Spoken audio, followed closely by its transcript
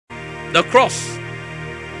The cross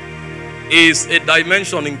is a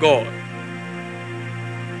dimension in God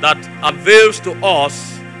that avails to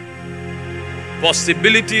us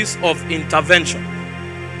possibilities of intervention.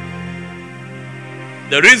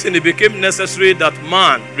 The reason it became necessary that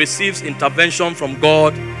man receives intervention from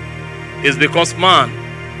God is because man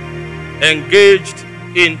engaged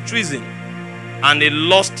in treason and he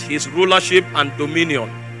lost his rulership and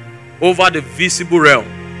dominion over the visible realm.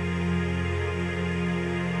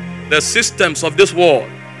 The systems of this world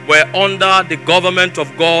were under the government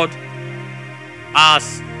of God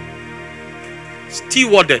as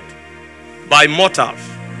stewarded by mortals,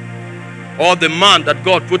 or the man that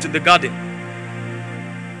God put in the garden.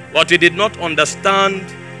 But he did not understand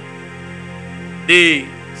the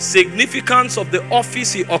significance of the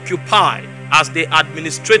office he occupied as the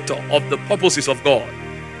administrator of the purposes of God.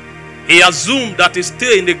 He assumed that his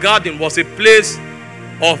stay in the garden was a place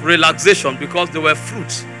of relaxation because there were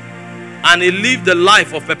fruits, and he lived a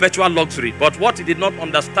life of perpetual luxury. But what he did not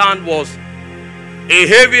understand was a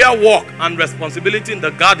heavier work and responsibility in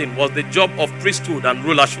the garden was the job of priesthood and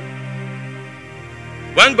rulership.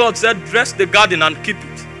 When God said, dress the garden and keep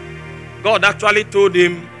it, God actually told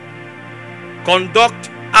him, conduct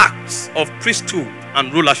acts of priesthood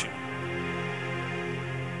and rulership.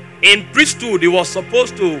 In priesthood, he was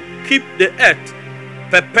supposed to keep the earth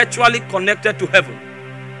perpetually connected to heaven,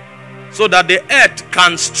 so that the earth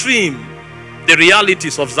can stream the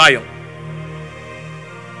realities of Zion.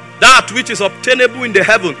 That which is obtainable in the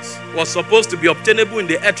heavens was supposed to be obtainable in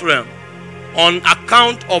the earth realm on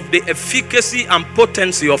account of the efficacy and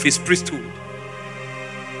potency of his priesthood.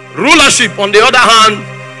 Rulership, on the other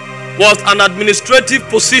hand, was an administrative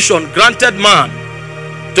position granted man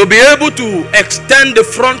to be able to extend the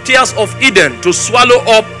frontiers of Eden to swallow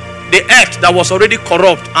up the earth that was already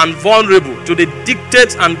corrupt and vulnerable to the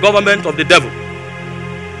dictates and government of the devil.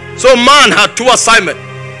 So man had two assignments: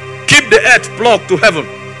 keep the earth plugged to heaven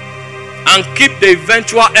and keep the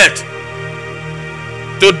eventual earth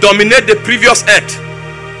to dominate the previous earth,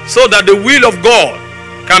 so that the will of God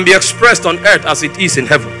can be expressed on earth as it is in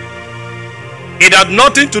heaven. It had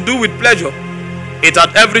nothing to do with pleasure. It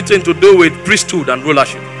had everything to do with priesthood and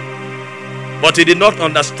rulership. But he did not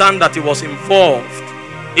understand that he was involved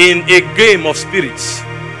in a game of spirits.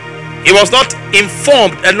 He was not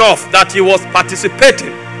informed enough that he was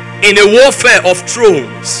participating in a warfare of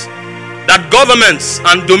thrones, that governments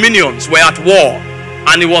and dominions were at war,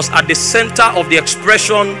 and he was at the center of the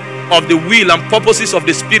expression of the will and purposes of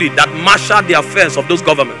the spirit that marshaled the affairs of those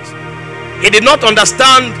governments. He did not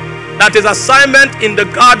understand that his assignment in the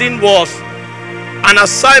garden was an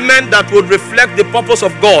assignment that would reflect the purpose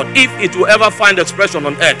of God if it will ever find expression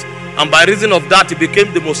on earth. And by reason of that, he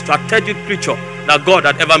became the most strategic creature that God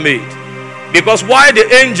had ever made. Because while the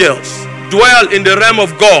angels dwell in the realm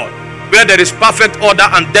of God, where there is perfect order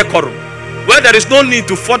and decorum, where there is no need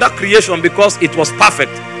to further creation because it was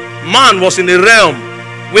perfect, man was in a realm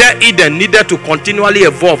where Eden needed to continually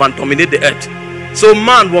evolve and dominate the earth. So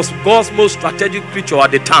man was God's most strategic creature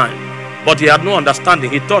at the time, but he had no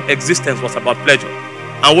understanding. He thought existence was about pleasure.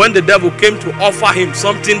 And when the devil came to offer him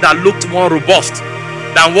something that looked more robust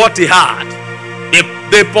than what he had,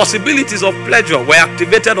 the possibilities of pleasure were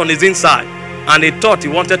activated on his inside, and he thought he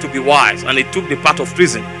wanted to be wise, and he took the path of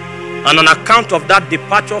treason. And on account of that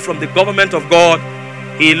departure from the government of God,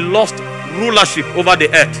 he lost rulership over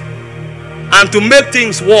the earth. And to make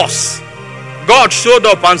things worse, God showed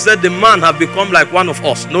up and said, the man have become like one of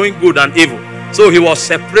us, knowing good and evil. So he was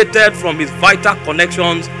separated from his vital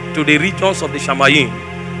connections to the regions of the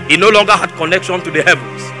Shamayim. He no longer had connection to the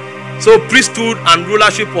heavens. So priesthood and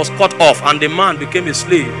rulership was cut off, and the man became a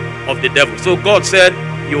slave of the devil. So God said,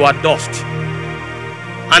 you are dust.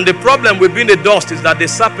 And the problem with being a dust is that the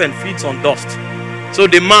serpent feeds on dust. So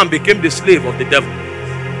the man became the slave of the devil.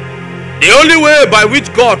 The only way by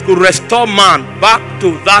which God could restore man back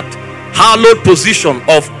to that hallowed position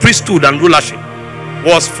of priesthood and rulership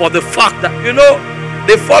was for the fact that,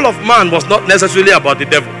 the fall of man was not necessarily about the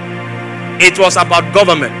devil. It was about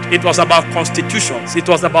government. It was about constitutions. It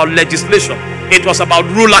was about legislation. It was about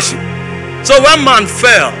rulership. So when man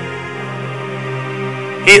fell,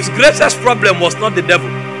 his greatest problem was not the devil.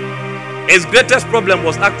 His greatest problem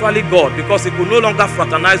was actually God, because he could no longer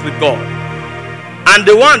fraternize with God. And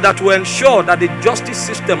the one that will ensure that the justice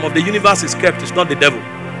system of the universe is kept is not the devil.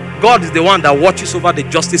 God is the one that watches over the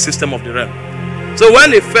justice system of the realm. So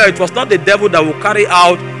when he fell, it was not the devil that will carry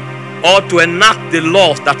out or to enact the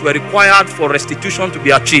laws that were required for restitution to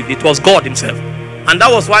be achieved. It was God himself. And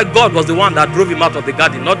that was why God was the one that drove him out of the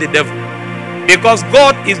garden, not the devil. Because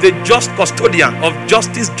God is the just custodian of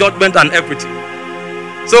justice, judgment, and equity.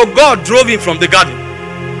 So God drove him from the garden.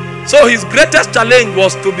 So his greatest challenge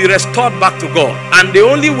was to be restored back to God. And the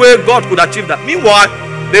only way God could achieve that. Meanwhile,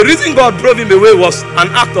 the reason God drove him away was an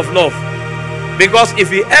act of love. Because if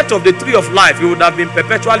he ate of the tree of life, he would have been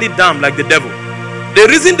perpetually damned like the devil. The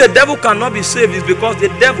reason the devil cannot be saved is because the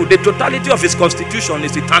devil, the totality of his constitution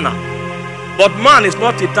is eternal. But man is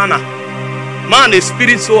not eternal. Man is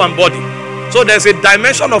spirit, soul, and body. So there's a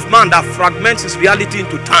dimension of man that fragments his reality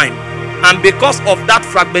into time. And because of that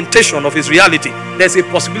fragmentation of his reality, there's a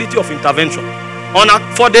possibility of intervention.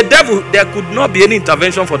 For the devil, there could not be any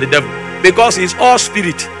intervention for the devil, because he's all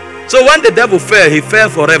spirit. So when the devil fell, he fell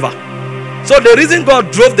forever. So the reason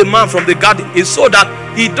God drove the man from the garden is so that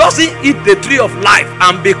he doesn't eat the tree of life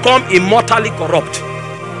and become immortally corrupt.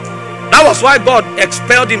 That was why God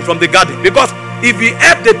expelled him from the garden. Because if he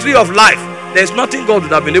ate the tree of life, there's nothing God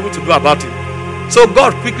would have been able to do about him. So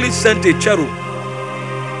God quickly sent a cherub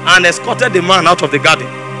and escorted the man out of the garden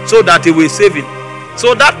so that he will save him.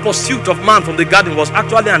 So that pursuit of man from the garden was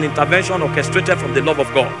actually an intervention orchestrated from the love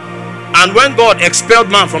of God. And when God expelled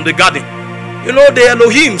man from the garden, you know, the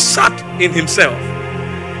Elohim sat in himself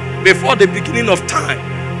before the beginning of time.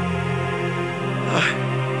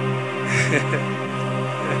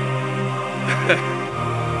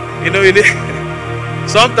 You know,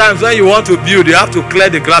 sometimes when you want to build, you have to clear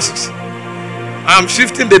the grasses. I'm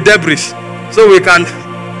shifting the debris so we can.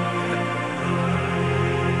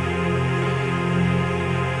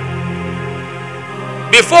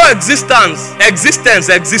 Before existence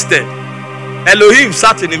existed, Elohim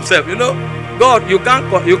sat in himself. You know, God, you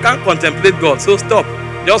can't contemplate God, so stop,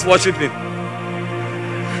 just worship him.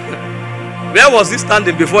 Where was he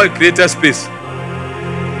standing before he created space?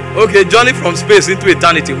 Okay, journey from space into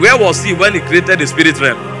eternity. Where was he when he created the spirit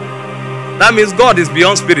realm? That means God is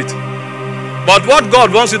beyond spirit. But what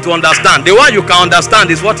God wants you to understand, the one you can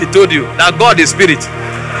understand, is what he told you, that God is spirit.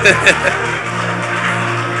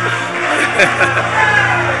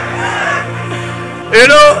 You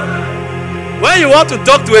know, when you want to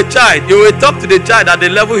talk to a child, you will talk to the child at the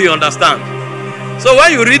level he understands. So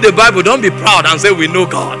when you read the Bible, don't be proud and say we know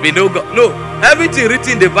God, we know God. No, everything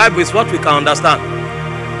written in the Bible is what we can understand.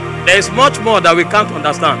 There is much more that we can't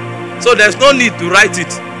understand. So there's no need to write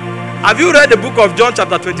it. Have you read the book of John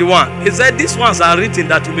chapter 21? He said these ones are written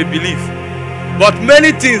that you may believe. But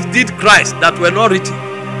many things did Christ that were not written.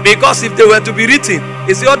 Because if they were to be written,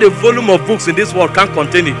 you see all the volume of books in this world can't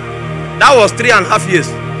contain it. That was 3.5 years.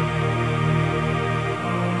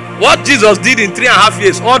 What Jesus did in 3.5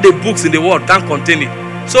 years, all the books in the world can't contain it.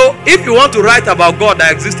 So if you want to write about God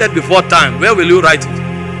that existed before time, where will you write it?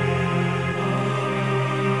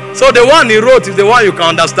 So the one he wrote is the one you can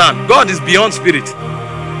understand. God is beyond spirit.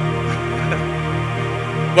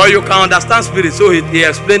 But you can understand spirit, so he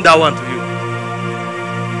explained that one to you.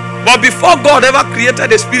 But before God ever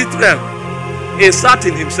created the spirit realm, he sat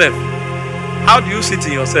in himself. How do you sit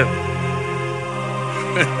in yourself?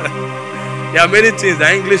 There are many things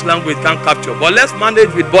that English language can't capture, but let's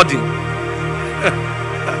manage with body.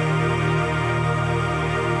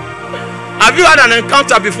 Have you had an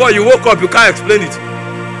encounter before you woke up, you can't explain it?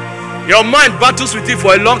 Your mind battles with it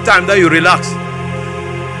for a long time, then you relax.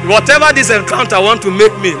 Whatever this encounter want to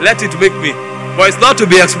make me, let it make me. But it's not to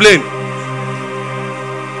be explained.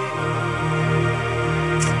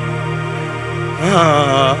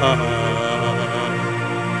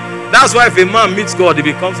 That's why if a man meets God, he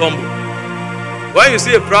becomes humble. When you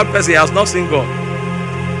see a proud person, he has not seen God.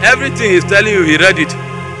 Everything he's telling you, he read it.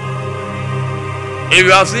 If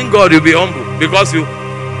you have seen God, you'll be humble. Because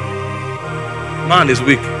man is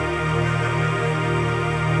weak.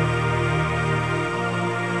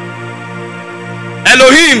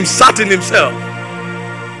 Elohim sat in himself.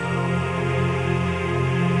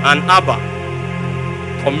 And Abba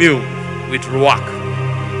communed with Ruach.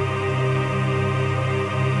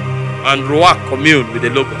 And Ruach communed with the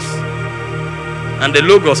Logos. And the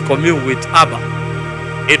Logos communed with Abba.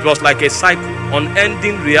 It was like a cycle,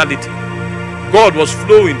 unending reality. God was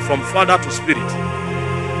flowing from Father to Spirit.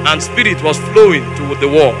 And Spirit was flowing to the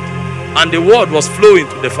Word. And the Word was flowing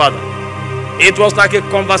to the Father. It was like a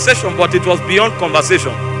conversation, but it was beyond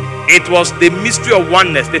conversation. It was the mystery of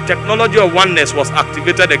oneness. The technology of oneness was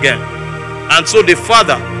activated again. And so the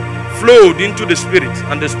Father flowed into the Spirit,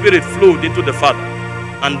 and the Spirit flowed into the Father,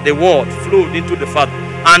 and the Word flowed into the Father.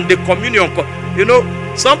 And the communion, you know,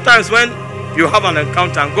 sometimes when you have an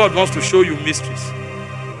encounter and God wants to show you mysteries.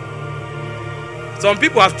 Some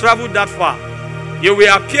people have traveled that far. You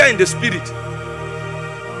will appear in the Spirit,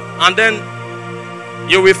 and then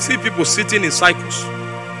you will see people sitting in cycles.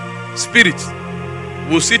 Spirit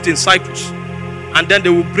will sit in cycles, and then they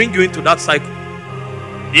will bring you into that cycle.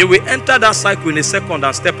 You will enter that cycle in a second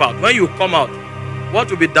and step out. When you come out, What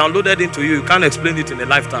will be downloaded into you, you can't explain it in a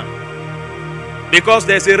lifetime. Because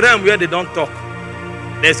there's a realm where they don't talk.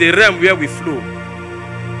 There's a realm where we flow.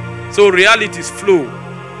 So realities flow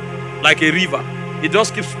like a river. It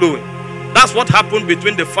just keeps flowing. That's what happened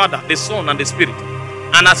between the Father, the Son, and the Spirit.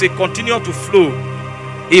 And as it continued to flow,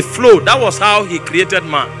 it flowed. That was how he created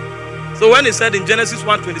man. So when he said in Genesis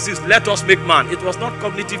 1:26, let us make man, it was not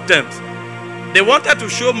cognitive terms. They wanted to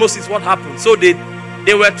show Moses what happened. So they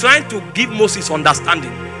were trying to give Moses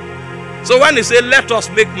understanding. So when he said, let us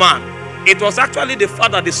make man, it was actually the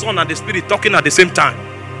Father, the Son, and the Spirit talking at the same time.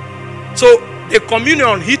 So the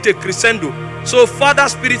communion hit a crescendo. So Father,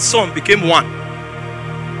 Spirit, Son became one.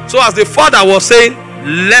 So as the Father was saying,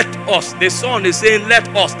 let us, the Son is saying, let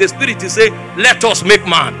us, the Spirit is saying, let us make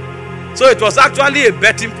man. So it was actually a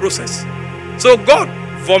birthing process. So God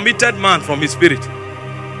vomited man from his spirit.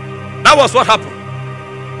 That was what happened.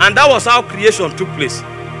 And that was how creation took place.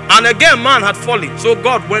 And again, man had fallen. So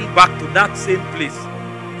God went back to that same place.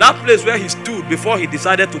 That place where he stood before he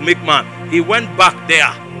decided to make man. He went back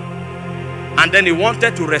there. And then he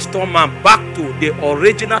wanted to restore man back to the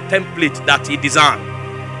original template that he designed.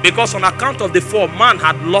 Because on account of the fall, man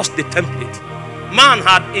had lost the template. Man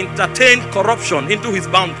had entertained corruption into his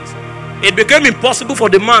boundaries. It became impossible for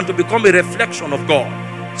the man to become a reflection of God.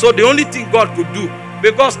 So the only thing God could do,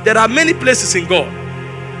 because there are many places in God.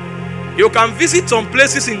 You can visit some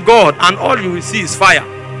places in God and all you will see is fire.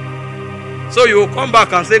 So you will come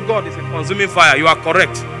back and say God is a consuming fire. You are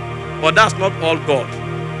correct. But that's not all God.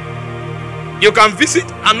 You can visit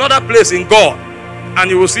another place in God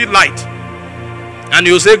and you will see light. And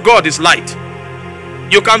you will say God is light.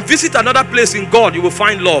 You can visit another place in God, you will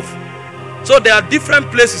find love. So there are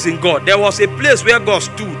different places in God. There was a place where God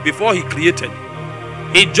stood before he created.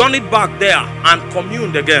 He journeyed back there and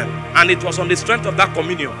communed again. And it was on the strength of that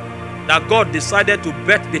communion that God decided to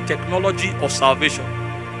birth the technology of salvation.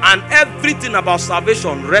 And everything about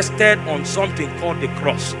salvation rested on something called the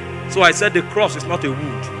cross. So I said the cross is not a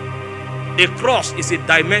wood. The cross is a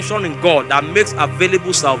dimension in God that makes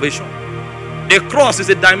available salvation. The cross is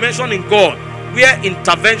a dimension in God where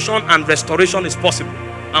intervention and restoration is possible.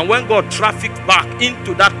 And when God trafficked back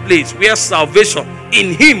into that place where salvation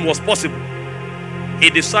in him was possible, he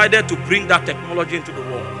decided to bring that technology into the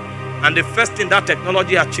world. And the first thing that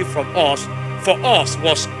technology achieved for us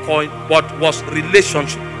was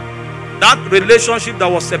relationship. That relationship that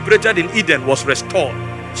was separated in Eden was restored.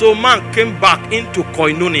 So man came back into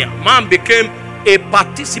koinonia. Man became a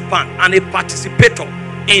participant and a participator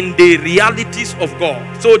in the realities of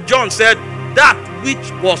God. So John said, that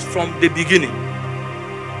which was from the beginning,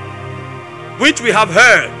 which we have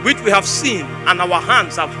heard, which we have seen, and our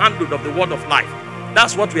hands have handled of the word of life.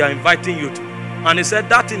 That's what we are inviting you to. And he said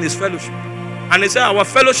that thing is fellowship. And he said our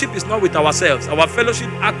fellowship is not with ourselves. Our fellowship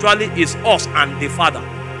actually is us and the Father.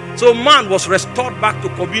 So man was restored back to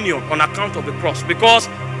communion on account of the cross, because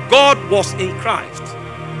God was in Christ,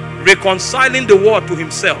 reconciling the world to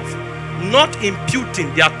himself, not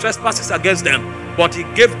imputing their trespasses against them, but he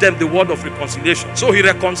gave them the word of reconciliation. So he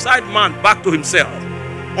reconciled man back to himself.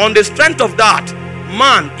 On the strength of that,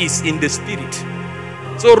 man is in the spirit.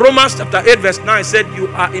 So Romans chapter 8 verse 9 said, you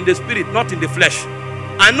are in the spirit, not in the flesh.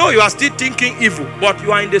 I know you are still thinking evil, but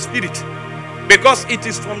you are in the spirit. Because it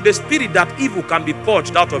is from the spirit that evil can be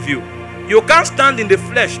purged out of you. You can't stand in the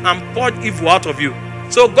flesh and purge evil out of you.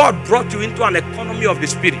 So God brought you into an economy of the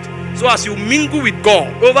spirit. So as you mingle with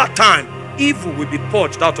God, over time, evil will be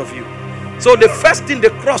purged out of you. So the first thing the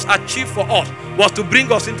cross achieved for us was to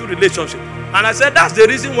bring us into relationship. And I said that's the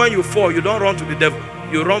reason when you fall, you don't run to the devil.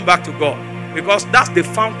 You run back to God. Because that's the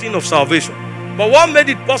fountain of salvation. But what made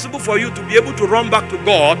it possible for you to be able to run back to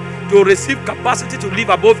God, to receive capacity to live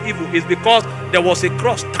above evil, is because there was a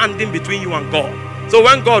cross standing between you and God. So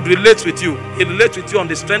when God relates with you, he relates with you on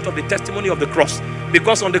the strength of the testimony of the cross.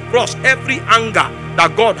 Because on the cross, every anger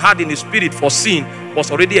that God had in his spirit for sin was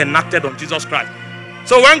already enacted on Jesus Christ.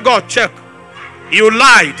 So when God checked, you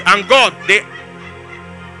lied and God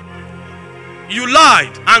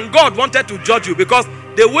wanted to judge you, because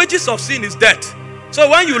the wages of sin is death. So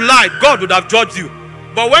when you lied, God would have judged you.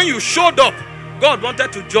 But when you showed up, God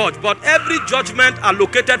wanted to judge. But every judgment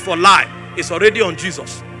allocated for lie is already on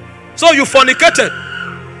Jesus. So you fornicated.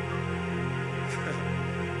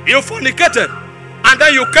 You fornicated. And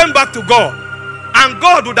then you came back to God. And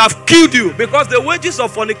God would have killed you, because the wages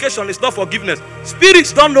of fornication is not forgiveness.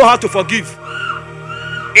 Spirits don't know how to forgive.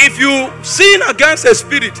 If you sin against a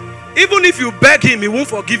spirit, even if you beg him, he won't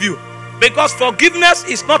forgive you. Because forgiveness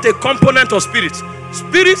is not a component of spirits.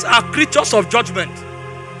 Spirits are creatures of judgment.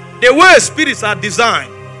 The way spirits are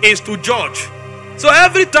designed is to judge. So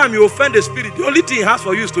every time you offend the spirit, the only thing he has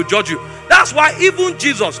for you is to judge you. That's why even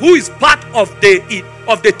Jesus, who is part of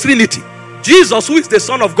the Trinity, Jesus, who is the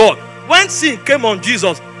Son of God, when sin came on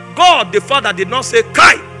Jesus, God the Father did not say,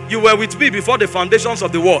 Kai, you were with me before the foundations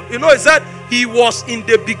of the world. You know, he said he was in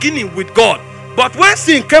the beginning with God. But when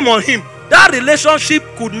sin came on him, that relationship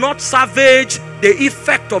could not salvage the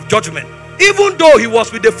effect of judgment. Even though he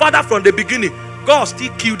was with the Father from the beginning, God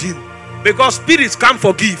still killed him. Because spirits can't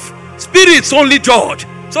forgive. Spirits only judge.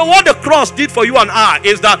 So what the cross did for you and I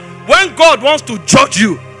is that when God wants to judge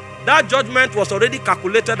you, that judgment was already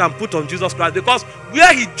calculated and put on Jesus Christ. Because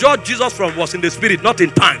where he judged Jesus from was in the spirit, not in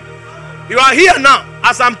time. You are here now.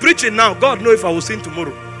 As I'm preaching now, God knows if I will sin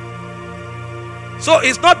tomorrow. So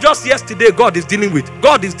it's not just yesterday God is dealing with.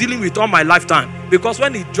 God is dealing with all my lifetime. Because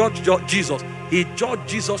when he judged Jesus, he judged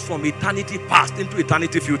Jesus from eternity past into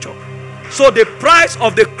eternity future. So the price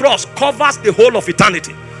of the cross covers the whole of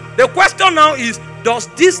eternity. The question now is, does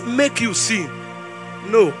this make you sin?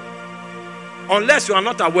 No. Unless you are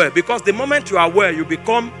not aware. Because the moment you are aware, you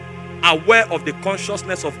become aware of the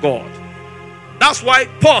consciousness of God. That's why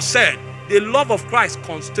Paul said, the love of Christ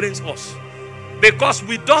constrains us. Because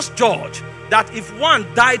we just judge that if one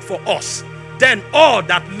died for us, then all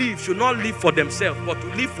that live should not live for themselves, but to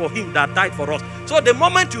live for him that died for us. So the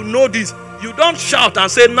moment you know this, you don't shout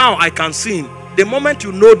and say, now I can sin. The moment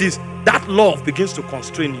you know this, that love begins to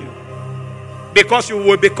constrain you. Because you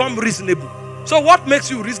will become reasonable. So what makes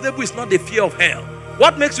you reasonable is not the fear of hell.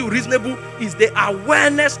 What makes you reasonable is the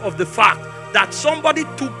awareness of the fact that somebody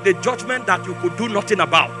took the judgment that you could do nothing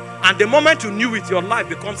about. And the moment you knew it, your life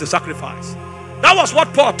becomes a sacrifice. That was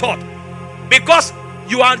what Paul taught. Because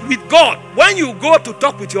you are with God. When you go to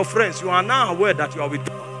talk with your friends, you are now aware that you are with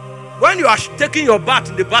God. When you are taking your bath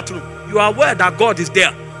in the bathroom, you are aware that God is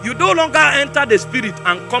there. You no longer enter the spirit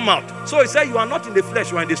and come out. So he said you are not in the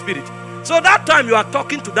flesh, you are in the spirit. So that time you are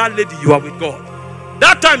talking to that lady, you are with God.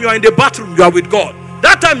 That time you are in the bathroom, you are with God.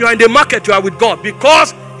 That time you are in the market, you are with God.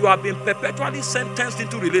 Because you have been perpetually sentenced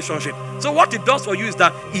into relationship. So what it does for you is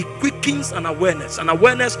that it quickens an awareness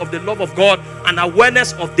of the love of God, an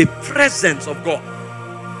awareness of the presence of God.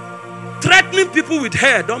 Threatening people with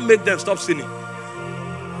hair don't make them stop sinning.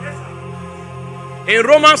 In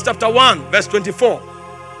Romans chapter 1 verse 24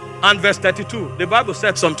 and verse 32, the Bible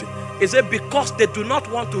said something. It said, because they do not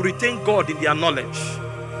want to retain God in their knowledge,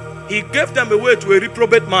 he gave them away to a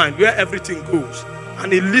reprobate mind where everything goes.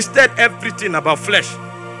 And he listed everything about flesh.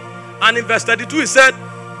 And in verse 32 he said,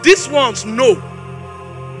 these ones know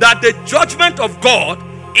that the judgment of God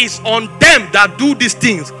is on them that do these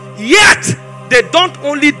things. Yet they don't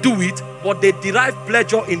only do it, but they derive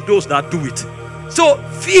pleasure in those that do it. So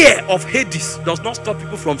fear of Hades does not stop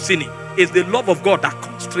people from sinning. It's the love of God that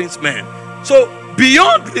constrains man. So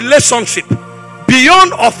beyond relationship,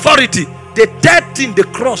 beyond authority, the third thing the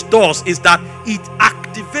cross does is that it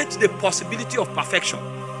activates the possibility of perfection.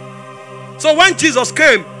 So when Jesus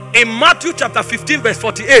came in Matthew chapter 15 verse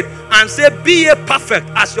 48 and said, be ye perfect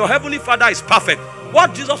as your heavenly Father is perfect,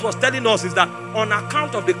 what Jesus was telling us is that on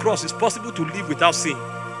account of the cross, it's possible to live without sin.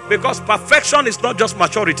 Because perfection is not just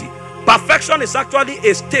maturity. Perfection is actually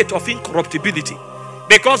a state of incorruptibility.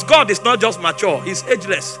 Because God is not just mature, he's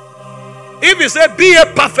ageless. If he said, be ye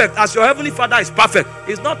perfect as your heavenly Father is perfect,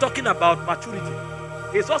 he's not talking about maturity.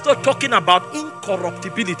 He's also talking about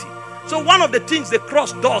incorruptibility. So one of the things the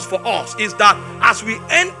cross does for us is that as we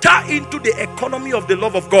enter into the economy of the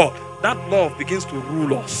love of God, that love begins to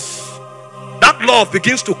rule us. That love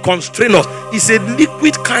begins to constrain us. It's a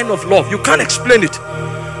liquid kind of love. You can't explain it.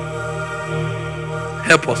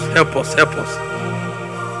 Help us, help us, help us.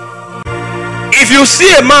 If you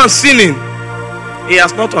see a man sinning, he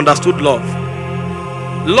has not understood love.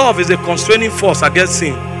 Love is a constraining force against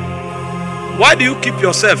sin. Why do you keep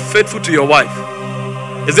yourself faithful to your wife?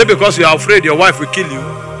 Is it because you are afraid your wife will kill you?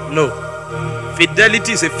 No.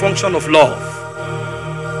 Fidelity is a function of love.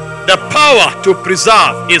 The power to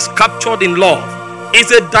preserve is captured in love.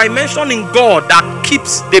 It's a dimension in God that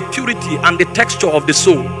keeps the purity and the texture of the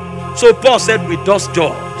soul. So Paul said, we does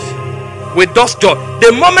judge. We does judge.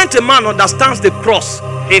 The moment a man understands the cross,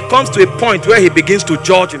 he comes to a point where he begins to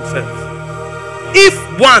judge himself. If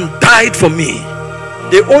one died for me,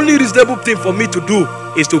 the only reasonable thing for me to do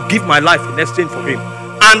is to give my life in exchange for him.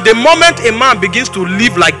 And the moment a man begins to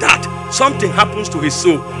live like that, something happens to his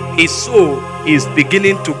soul. His soul is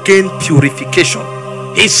beginning to gain purification.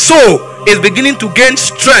 His soul is beginning to gain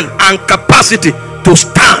strength and capacity to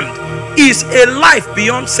stand. Is a life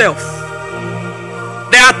beyond self.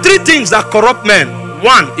 There are three things that corrupt men.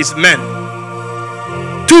 One is men.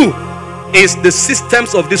 Two is the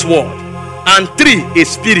systems of this world. And three is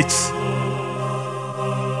spirits.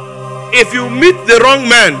 If you meet the wrong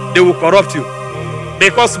men, they will corrupt you.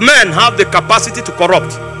 Because men have the capacity to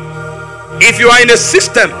corrupt. If you are in a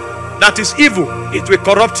system that is evil, it will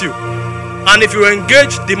corrupt you. And if you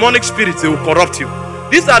engage demonic spirits, they will corrupt you.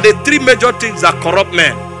 These are the three major things that corrupt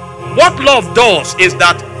men. What love does is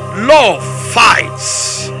that love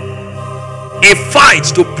fights. It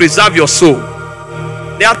fights to preserve your soul.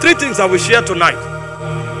 There are three things I will share tonight.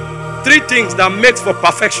 Three things that makes for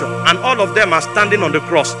perfection, and all of them are standing on the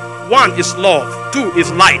cross. One is love, two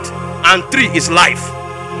is light, and three is life.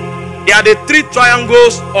 They are the three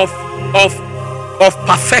triangles of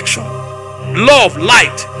perfection. Love,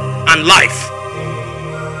 light, and life.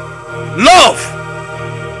 Love.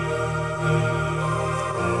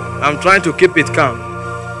 I'm trying to keep it calm.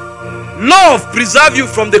 Love preserves you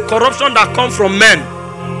from the corruption that comes from men.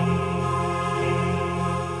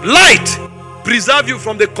 Light preserves you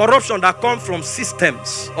from the corruption that comes from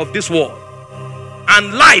systems of this world.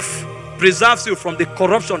 And life preserves you from the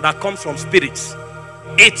corruption that comes from spirits.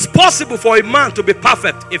 It's possible for a man to be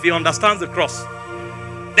perfect if he understands the cross.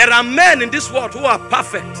 There are men in this world who are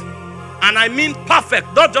perfect. And I mean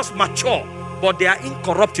perfect, not just mature, but they are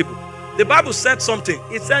incorruptible. The Bible said something.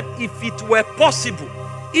 It said if it were possible,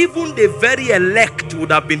 even the very elect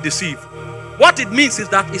would have been deceived. What it means is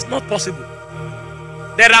that it's not possible.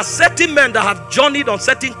 There are certain men that have journeyed on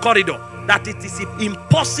certain corridor that it is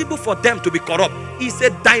impossible for them to be corrupt. It's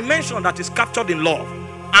a dimension that is captured in love.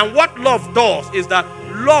 And what love does is that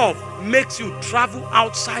love makes you travel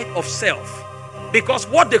outside of self. Because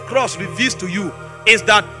what the cross reveals to you is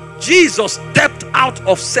that Jesus stepped out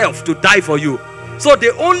of self to die for you. So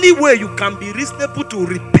the only way you can be reasonable to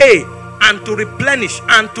repay and to replenish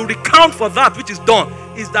and to recount for that which is done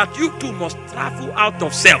is that you too must travel out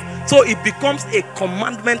of self. So it becomes a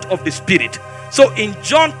commandment of the Spirit. So in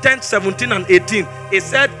John 10, 17 and 18, it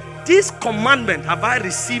said, this commandment have I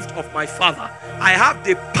received of my Father. I have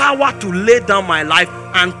the power to lay down my life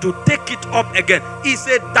and to take it up again. It's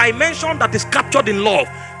a dimension that is captured in love.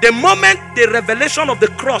 The moment the revelation of the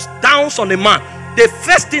cross downs on a man, the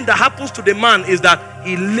first thing that happens to the man is that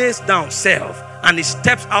he lays down self and he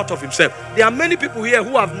steps out of himself. There are many people here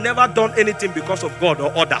who have never done anything because of God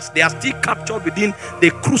or others. They are still captured within the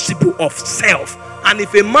crucible of self. And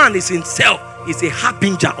if a man is in self, he's a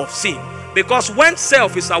harbinger of sin. Because when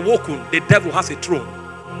self is awoken, the devil has a throne.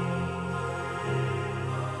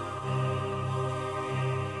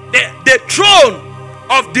 The throne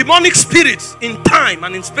of demonic spirits in time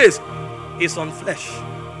and in space is on flesh.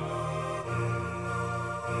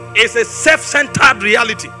 It's a self-centered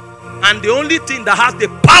reality. And the only thing that has the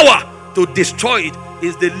power to destroy it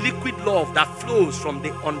is the liquid love that flows from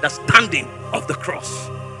the understanding of the cross.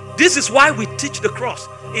 This is why we teach the cross.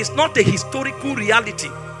 It's not a historical reality.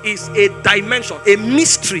 It's a dimension, a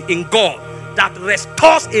mystery in God that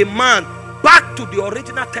restores a man back to the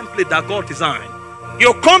original template that God designed.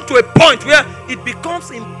 You come to a point where it becomes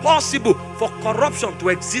impossible for corruption to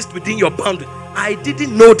exist within your boundary. I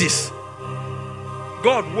didn't know this.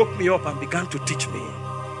 God woke me up and began to teach me.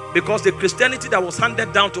 Because the Christianity that was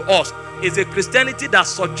handed down to us is a Christianity that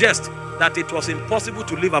suggests that it was impossible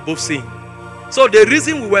to live above sin. So the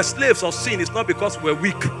reason we were slaves of sin is not because we were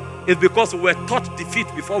weak. It's because we were taught defeat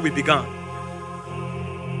before we began.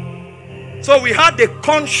 So we had the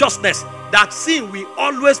consciousness that sin will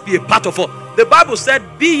always be a part of us. The Bible said,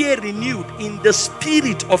 be ye renewed in the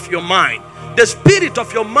spirit of your mind. The spirit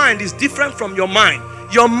of your mind is different from your mind.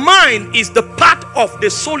 Your mind is the part of the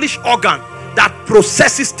soulish organ that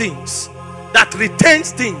processes things, that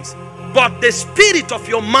retains things. But the spirit of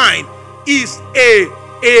your mind is a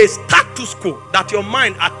status quo that your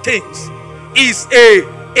mind attains. Is a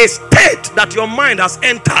state that your mind has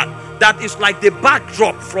entered, that is like the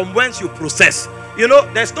backdrop from whence you process. You know,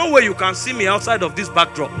 there's no way you can see me outside of this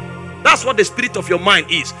backdrop. That's what the spirit of your mind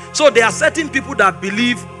is. So there are certain people that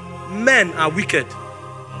believe men are wicked.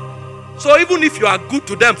 So even if you are good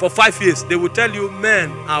to them for 5 years, they will tell you men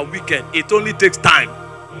are wicked. It only takes time.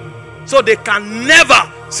 So they can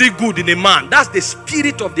never see good in a man. That's the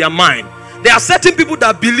spirit of their mind. There are certain people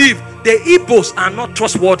that believe the Igbos are not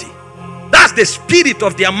trustworthy. That's the spirit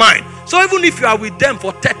of their mind. So even if you are with them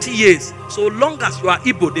for 30 years, so long as you are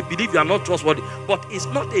Igbo, they believe you are not trustworthy. But it's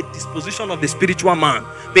not a disposition of the spiritual man.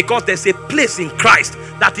 Because there's a place in Christ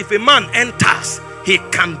that if a man enters, he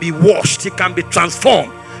can be washed, he can be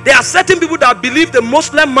transformed. There are certain people that believe the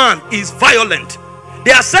Muslim man is violent.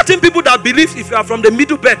 There are certain people that believe if you are from the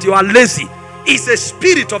middle belt, you are lazy. It's a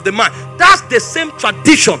spirit of the man. That's the same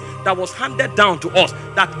tradition that was handed down to us,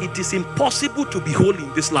 that it is impossible to be holy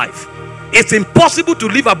in this life. It's impossible to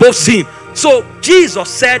live above sin. So Jesus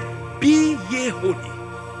said, be ye holy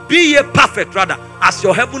be ye perfect, rather, as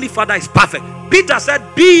your heavenly Father is perfect. Peter said,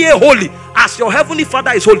 be ye holy, as your heavenly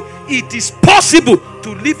Father is holy. It is possible to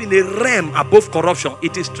live in a realm above corruption.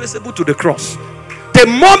 It is traceable to the cross. The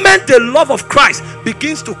moment the love of Christ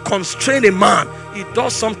begins to constrain a man, it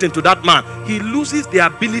does something to that man. He loses the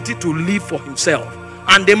ability to live for himself.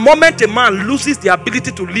 And the moment a man loses the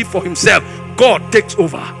ability to live for himself, God takes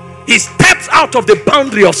over. He steps out of the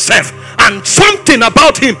boundary of self, and something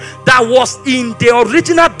about him that was in the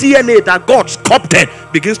original DNA that God sculpted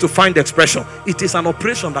begins to find expression. It is an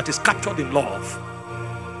operation that is captured in love.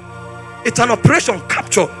 It's an operation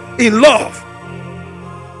captured in love.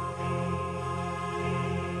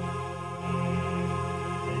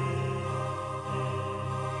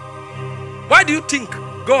 Why do you think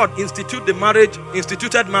God instituted marriage?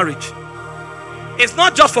 It's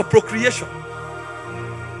not just for procreation.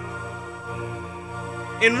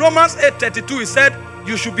 In Romans 8:32, he said,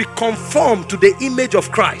 you should be conformed to the image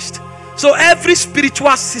of Christ. So every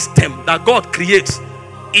spiritual system that God creates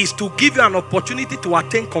is to give you an opportunity to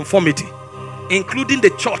attain conformity, including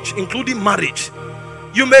the church, including marriage.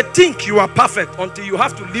 You may think you are perfect until you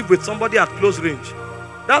have to live with somebody at close range.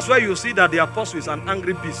 That's why you see that the apostle is an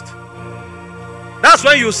angry beast. That's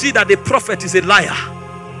why you see that the prophet is a liar.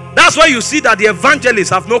 That's why you see that the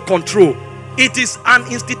evangelists have no control. It is an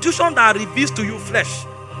institution that reveals to you flesh.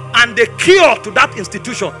 And the cure to that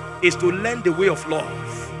institution is to learn the way of love.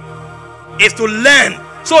 Is to learn.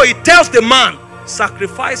 So it tells the man,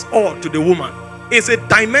 sacrifice all to the woman. It's a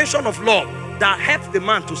dimension of love that helps the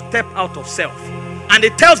man to step out of self. And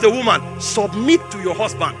it tells the woman, submit to your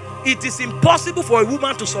husband. It is impossible for a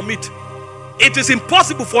woman to submit. It is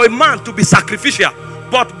impossible for a man to be sacrificial.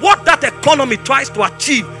 But what that economy tries to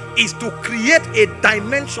achieve is to create a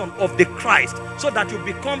dimension of the Christ, so that you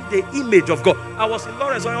become the image of God. I was in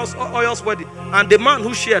Lawrence Oyo's wedding, and the man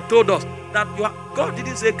who shared told us that God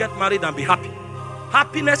didn't say get married and be happy.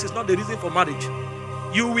 Happiness is not the reason for marriage.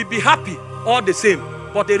 You will be happy all the same,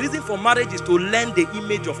 but the reason for marriage is to learn the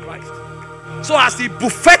image of Christ. So as he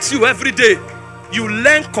buffets you every day, you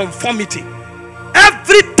learn conformity.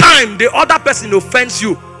 Every time the other person offends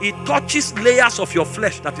you, it touches layers of your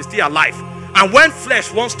flesh that is still alive. And when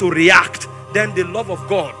flesh wants to react, then the love of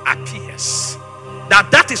God appears.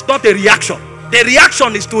 That is not the reaction. The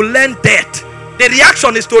reaction is to learn death. The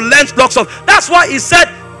reaction is to learn lots of. That's why he said,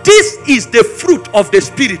 this is the fruit of the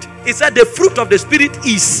Spirit. He said the fruit of the Spirit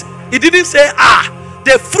is. He didn't say,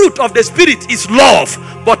 the fruit of the Spirit is love.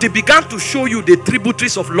 But he began to show you the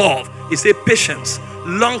tributaries of love. He said patience,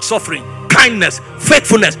 long-suffering, kindness,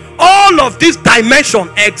 faithfulness. All of these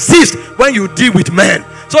dimensions exist when you deal with men.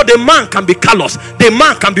 So the man can be callous, the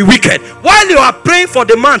man can be wicked. While you are praying for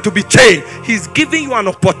the man to be changed, he's giving you an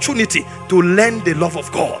opportunity to learn the love of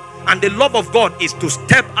God. And the love of God is to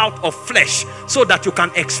step out of flesh so that you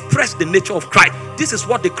can express the nature of Christ. This is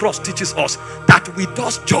what the cross teaches us, that we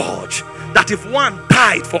does judge. That if one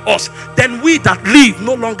died for us, then we that live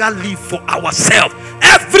no longer live for ourselves.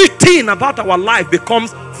 Everything about our life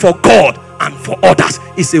becomes for God and for others.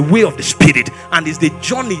 It's a way of the Spirit, and it's the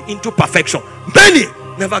journey into perfection. Many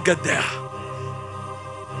never get there.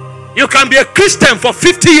 You can be a Christian for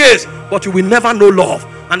 50 years, but you will never know love.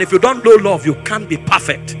 And if you don't know love, you can't be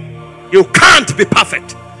perfect. You can't be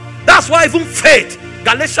perfect. That's why even faith,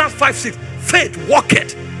 Galatians 5:6, faith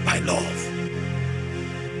walketh by love.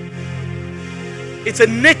 It's a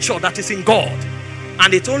nature that is in God,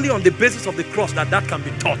 and it's only on the basis of the cross that can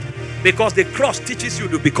be taught, because the cross teaches you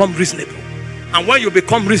to become reasonable. And when you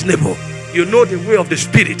become reasonable, you know the way of the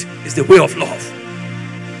Spirit is the way of love.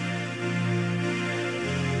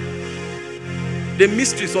 The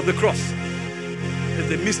mysteries of the cross is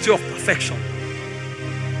the mystery of perfection.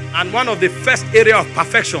 And one of the first area of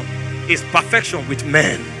perfection is perfection with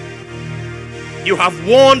men. You have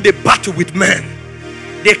won the battle with men.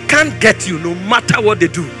 They can't get you no matter what they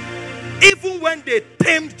do. Even when they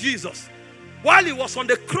tamed Jesus, while he was on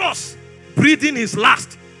the cross, breathing his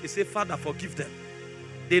last, he said, Father, forgive them.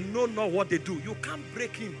 They know not what they do. You can't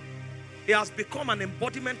break him. He has become an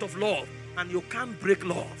embodiment of love, and you can't break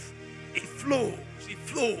love. It flows, it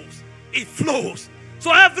flows, it flows.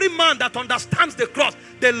 So every man that understands the cross,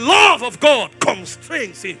 the love of God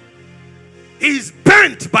constrains him. He is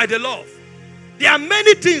bent by the love. There are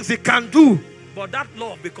many things he can do, but that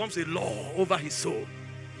love becomes a law over his soul.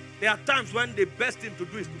 There are times when the best thing to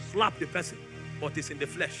do is to slap the person, but it's in the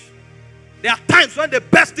flesh. There are times when the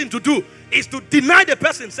best thing to do is to deny the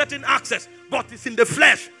person certain access, but it's in the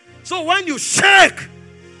flesh. So when you shake,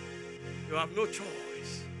 you have no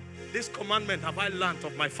choice. This commandment have I learned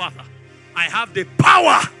of my Father. I have the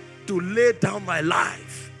power to lay down my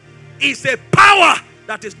life. It's a power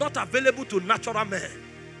that is not available to natural men.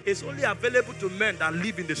 is only available to men that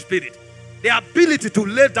live in the spirit. The ability to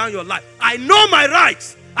lay down your life. I know my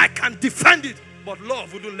rights. I can defend it. But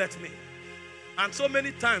love wouldn't let me. And so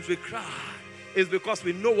many times we cry. It's because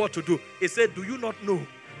we know what to do. He said, do you not know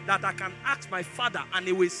that I can ask my Father and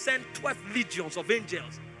he will send 12 legions of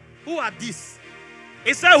angels? Who are these?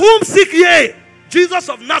 He said, whom seek ye? Jesus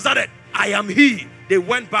of Nazareth. I am he. They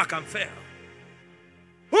went back and fell.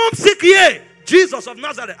 Whom seek ye? Jesus of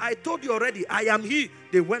Nazareth. I told you already, I am he.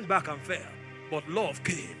 They went back and fell. But love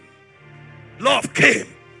came. Love came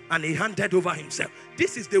and he handed over himself.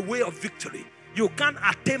 This is the way of victory. You can't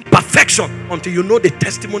attain perfection until you know the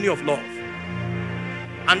testimony of love.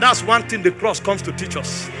 And that's one thing the cross comes to teach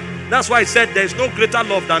us. That's why he said there is no greater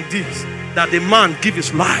love than this, that the man give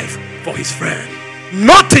his life for his friend.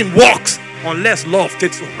 Nothing works unless love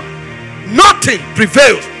takes over. Nothing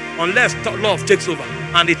prevails unless love takes over.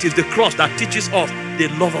 And it is the cross that teaches us the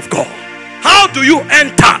love of God. How do you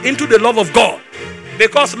enter into the love of God?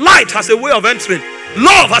 Because light has a way of entering.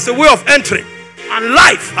 Love has a way of entering. And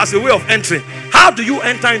life has a way of entering. How do you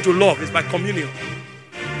enter into love? It's by communion.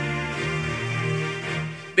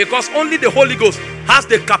 Because only the Holy Ghost has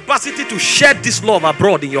the capacity to shed this love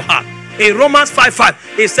abroad in your heart. In Romans 5:5,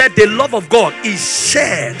 it said the love of God is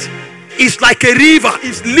shed. It's like a river.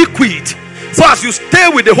 It's liquid. So as you stay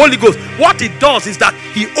with the Holy Ghost, what it does is that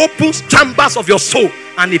he opens chambers of your soul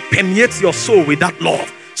and it permeates your soul with that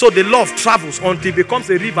love. So the love travels until it becomes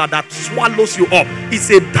a river that swallows you up. It's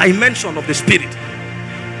a dimension of the spirit.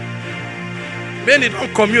 Many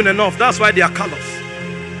don't commune enough. That's why they are callous.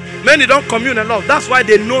 Many don't commune enough. That's why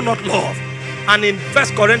they know not love. And in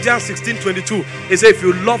 1 Corinthians 16:22, it says, if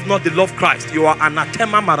you love not the love of Christ, you are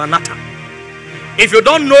anathema maranatha. If you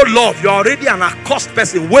don't know love, you are already an accursed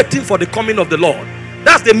person waiting for the coming of the Lord.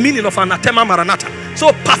 That's the meaning of anathema maranatha.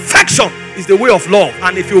 So perfection is the way of love.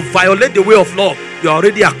 And if you violate the way of love, you are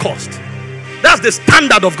already accursed. That's the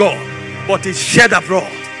standard of God. But it's shed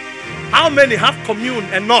abroad. How many have commune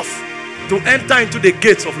enough to enter into the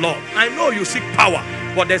gates of love? I know you seek power,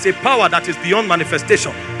 but there's a power that is beyond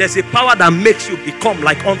manifestation. There's a power that makes you become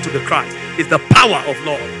like unto the Christ. It's the power of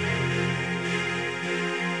love.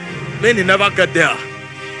 Many never get there.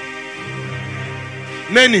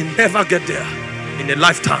 Many never get there in a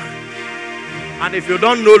lifetime. And if you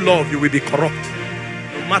don't know love, you will be corrupt.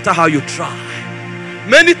 No matter how you try.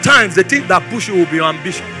 Many times the things that push you will be your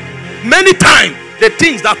ambition. Many times the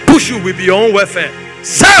things that push you will be your own welfare.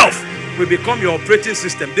 Self will become your operating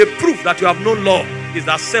system. The proof that you have known love is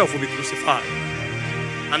that self will be crucified.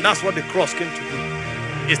 And that's what the cross came to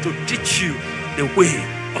do. Is to teach you the way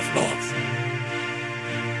of love.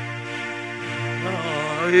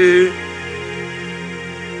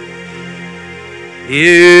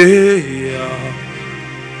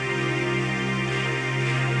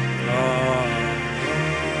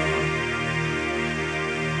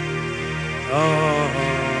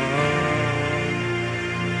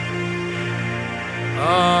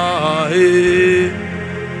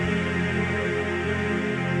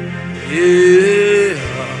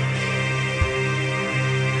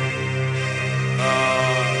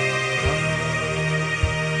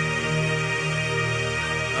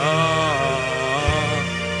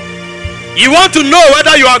 You want to know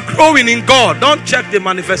whether you are growing in God? Don't check the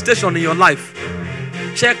manifestation in your life.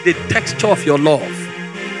 Check the texture of your love.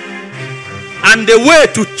 And the way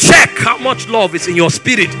to check how much love is in your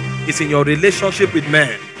spirit is in your relationship with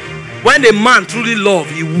men. When a man truly loves,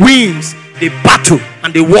 he wins the battle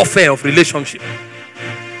and the warfare of relationship.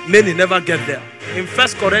 Many never get there. In 1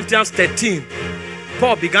 Corinthians 13,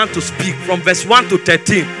 Paul began to speak from verse 1 to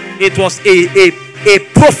 13. It was a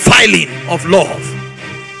profiling of love.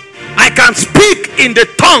 I can speak in the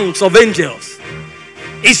tongues of angels.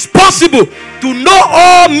 It's possible to know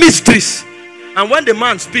all mysteries. And when the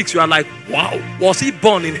man speaks, you are like, wow, was he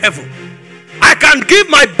born in heaven? I can give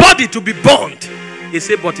my body to be burned. He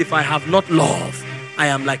said, but if I have not love, I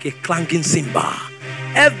am like a clanging cymbal.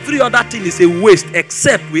 Every other thing is a waste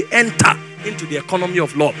except we enter into the economy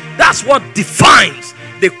of love. That's what defines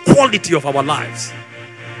the quality of our lives.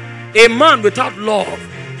 A man without love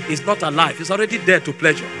is not alive. He's already there to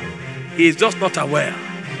pleasure. He is just not aware.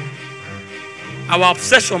 Our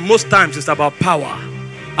obsession most times is about power.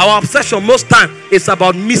 Our obsession most times is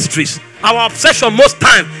about mysteries. Our obsession most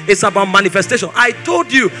times is about manifestation. I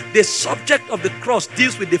told you the subject of the cross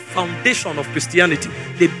deals with the foundation of Christianity,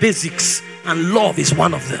 the basics, and love is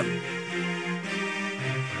one of them.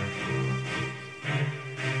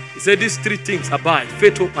 He said these three things abide: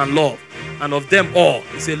 faith, hope, and love. And of them all,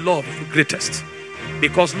 he said love is the greatest.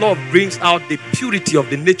 Because love brings out the purity of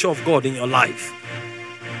the nature of God in your life.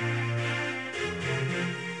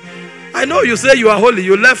 I know you say you are holy.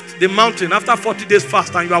 You left the mountain after 40 days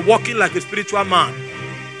fast and you are walking like a spiritual man.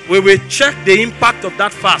 We will check the impact of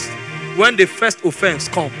that fast when the first offense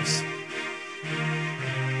comes.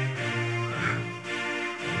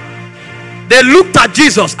 They looked at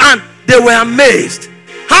Jesus and they were amazed.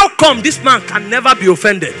 How come this man can never be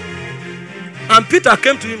offended? And Peter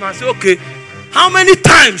came to him and said, okay, how many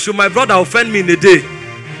times should my brother offend me in a day?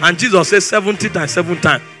 And Jesus said 70 times 7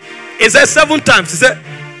 times. He said 7 times. He said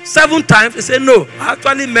 7 times. He said no, I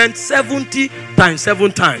actually meant 70 times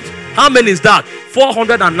 7 times. How many is that?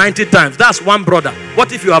 490 times. That's one brother.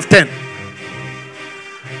 What if you have 10?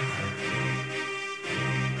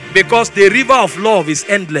 Because the river of love is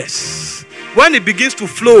endless. When it begins to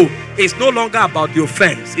flow, it's no longer about the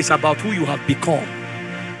offense. It's about who you have become.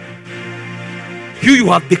 Who you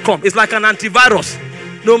have become. It's like an antivirus.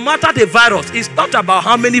 No matter the virus, it's not about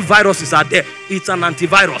how many viruses are there. It's an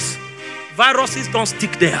antivirus. Viruses don't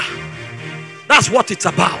stick there. That's what it's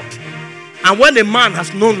about. And when a man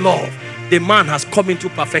has known love, the man has come into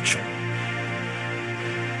perfection.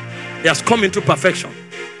 He has come into perfection.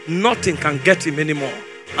 Nothing can get him anymore.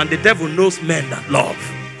 And the devil knows men that love.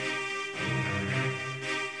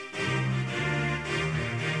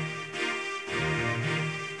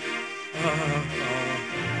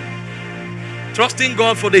 Trusting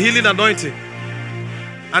God for the healing anointing.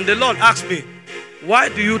 And the Lord asked me, why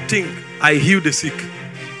do you think I heal the sick?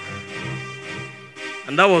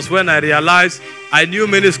 And that was when I realized I knew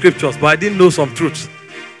many scriptures, but I didn't know some truths.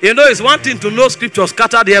 You know, it's one thing to know scriptures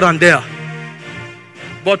scattered here and there,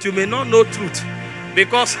 but you may not know truth.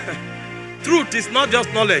 Because truth is not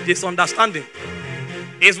just knowledge, it's understanding.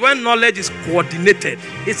 It's when knowledge is coordinated.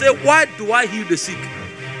 He said, why do I heal the sick?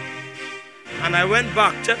 And I went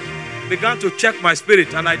back, began to check my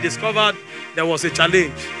spirit, and I discovered there was a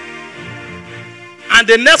challenge. And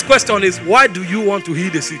the next question is, why do you want to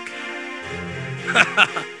heal the sick?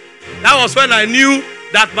 That was when I knew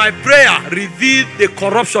that my prayer revealed the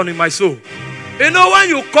corruption in my soul. You know, when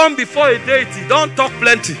you come before a deity, don't talk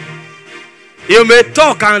plenty. You may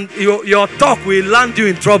talk and your talk will land you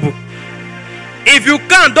in trouble. If you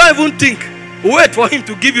can't, don't even think. Wait for him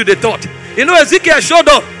to give you the thought. You know, Ezekiel showed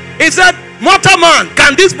up. He said, mortal man,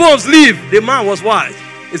 can these bones live? The man was wise.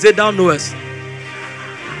 He said, thou knowest.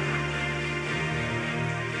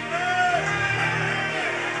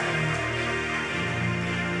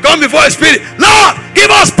 Come before his spirit. Lord, give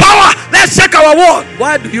us power. Let's check our word.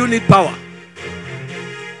 Why do you need power?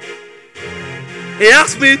 He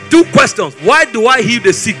asked me 2 questions. Why do I heal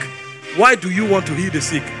the sick? Why do you want to heal the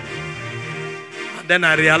sick? And then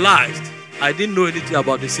I realized I didn't know anything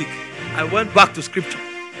about the sick. I went back to scripture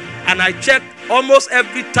and I checked almost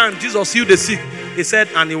every time Jesus healed the sick. He said,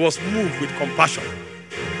 and he was moved with compassion.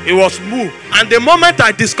 He was moved. And the moment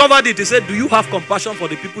I discovered it, he said, do you have compassion for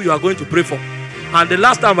the people you are going to pray for? And the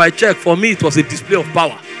last time I checked, for me, it was a display of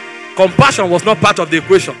power. Compassion was not part of the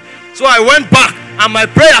equation. So I went back and my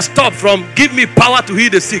prayer stopped from give me power to heal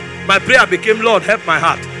the sick. My prayer became, Lord, help my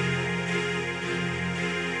heart.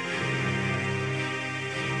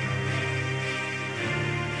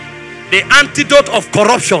 The antidote of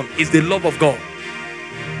corruption is the love of God.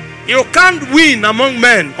 You can't win among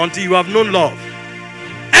men until you have known love.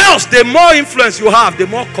 Else, the more influence you have, the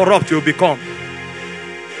more corrupt you'll become.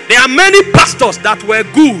 There are many pastors that were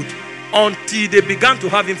good until they began to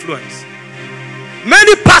have influence.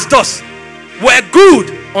 Many pastors were good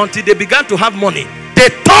until they began to have money. They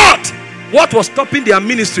thought what was stopping their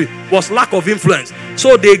ministry was lack of influence.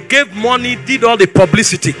 So they gave money, did all the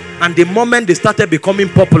publicity. And the moment they started becoming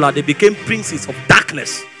popular, they became princes of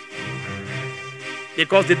darkness.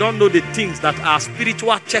 Because they don't know the things that are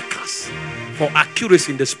spiritual checkers for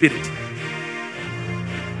accuracy in the spirit.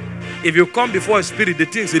 If you come before a spirit, the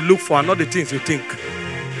things you look for are not the things you think.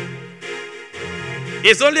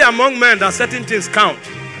 It's only among men that certain things count,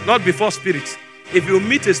 not before spirits. If you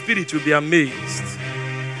meet a spirit, you'll be amazed.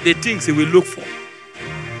 The things he will look for.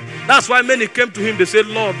 That's why many came to him, they said,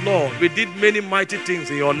 Lord, Lord, we did many mighty things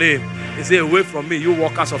in your name. He said, away from me, you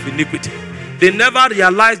workers of iniquity. They never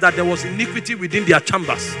realized that there was iniquity within their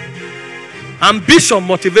chambers. Ambition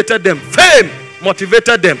motivated them. Fame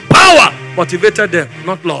motivated them. Power motivated them,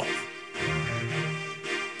 not love.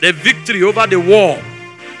 The victory over the war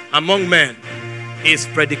among men is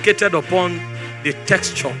predicated upon the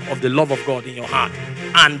texture of the love of God in your heart.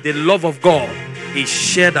 And the love of God is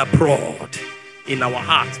shared abroad in our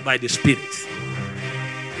hearts by the Spirit.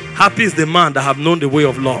 Happy is the man that have known the way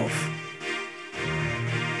of love.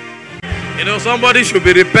 You know, somebody should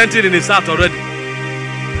be repenting in his heart already.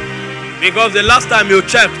 Because the last time you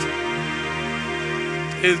checked,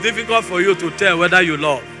 it's difficult for you to tell whether you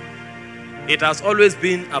love. It has always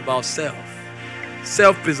been about self.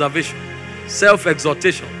 Self-preservation,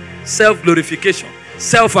 self-exaltation, self-glorification,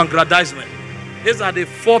 self-aggrandizement. These are the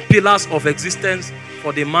 4 pillars of existence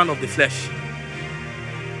for the man of the flesh.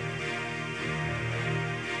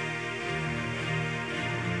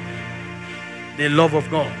 The love of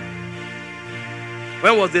God.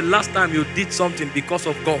 When was the last time you did something because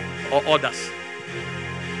of God or others?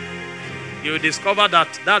 You discover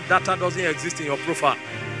that that data doesn't exist in your profile.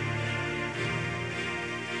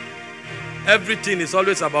 Everything is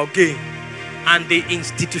always about gain, and they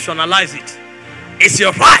institutionalize it. It's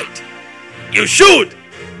your right. You should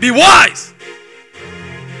be wise.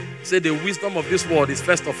 Say the wisdom of this world is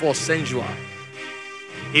first of all sensual.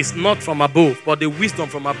 It's not from above, but the wisdom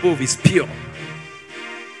from above is pure.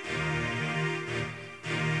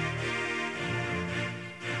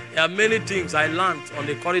 There are many things I learned on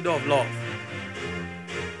the corridor of love.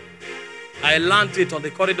 I learned it on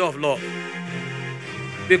the corridor of love.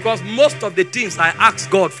 Because most of the things I asked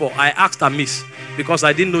God for, I asked amiss. Because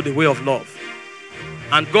I didn't know the way of love.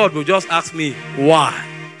 And God will just ask me, why?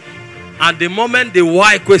 And the moment the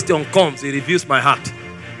why question comes, He reveals my heart.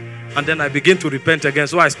 And then I begin to repent again.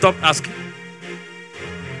 So I stopped asking.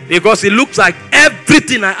 Because it looks like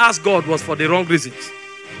everything I asked God was for the wrong reasons.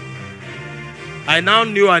 I now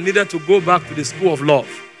knew I needed to go back to the school of love.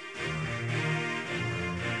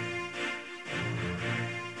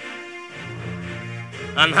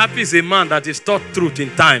 And happy is a man that is taught truth in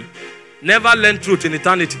time. Never learn truth in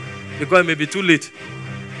eternity, because it may be too late.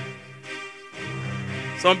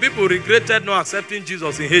 Some people regretted not accepting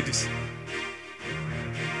Jesus in Hades.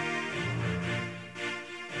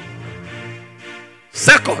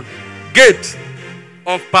 Second gate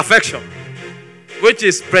of perfection, which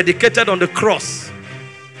is predicated on the cross,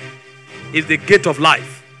 is the gate of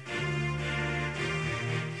life.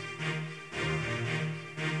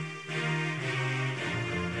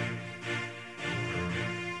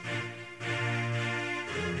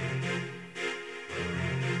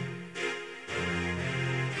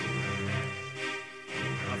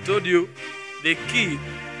 I've told you, the key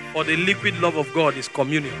for the liquid love of God is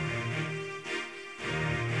communion.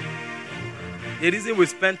 The reason we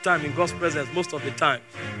spend time in God's presence most of the time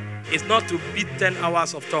is not to beat 10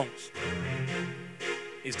 hours of tongues.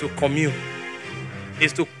 It's to commune.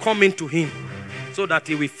 It's to come into Him so that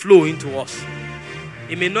He will flow into us.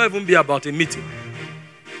 It may not even be about a meeting.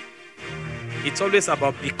 It's always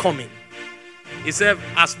about becoming. He said,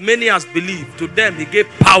 as many as believe, to them He gave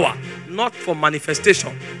power, not for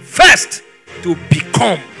manifestation. First, to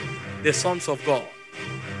become the sons of God.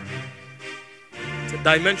 It's a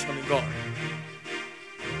dimension in God.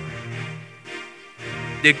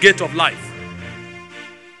 The gate of life.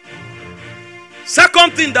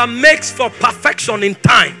 Second thing that makes for perfection in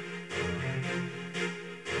time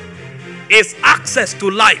is access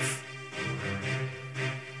to life.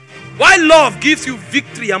 While love gives you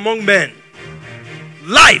victory among men,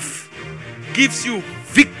 life gives you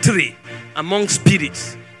victory among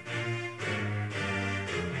spirits.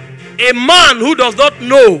 A man who does not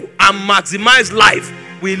know and maximize life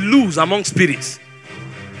will lose among spirits.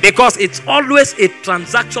 Because it's always a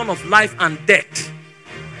transaction of life and death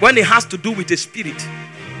when it has to do with a spirit.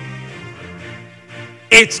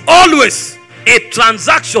 It's always a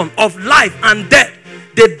transaction of life and death.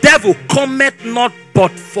 The devil cometh not but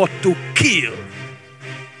for to kill,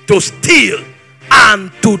 to steal,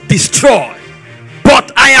 and to destroy.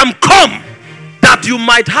 But I am come that you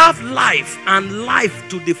might have life, and life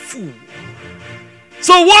to the full.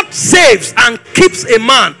 So what saves and keeps a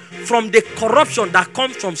man from the corruption that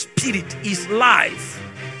comes from spirit is life.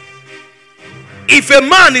 If a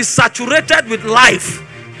man is saturated with life,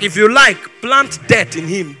 if you like, plant death in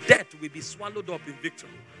him, death will be swallowed up in victory.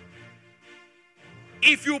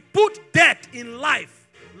 If you put death in life,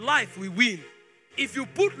 life will win. If you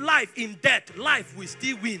put life in death, life will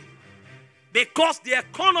still win. Because the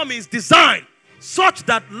economy is designed such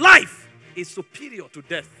that life is superior to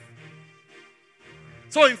death.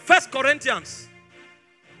 So in 1 Corinthians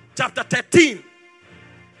chapter 13,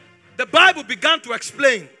 the Bible began to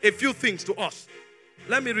explain a few things to us.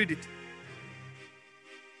 Let me read it.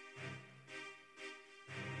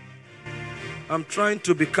 I'm trying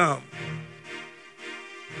to be calm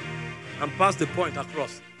and pass the point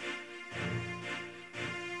across.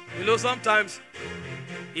 You know, sometimes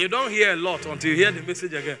you don't hear a lot until you hear the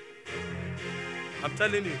message again. I'm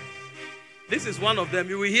telling you, this is one of them.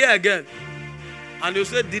 You will hear again and you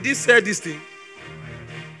say, did he say this thing?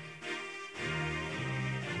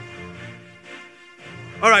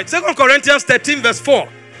 All right, 2 Corinthians 13 verse 4.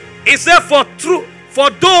 It said, for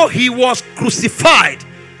though he was crucified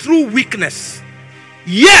through weakness,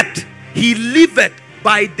 yet he liveth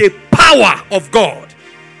by the power of God.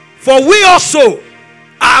 For we also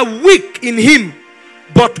are weak in him,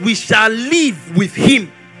 but we shall live with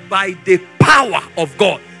him by the power of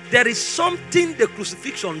God. There is something the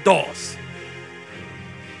crucifixion does.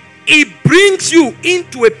 It brings you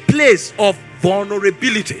into a place of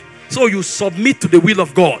vulnerability. So you submit to the will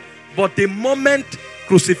of God. But the moment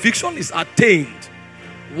crucifixion is attained,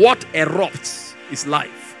 what erupts is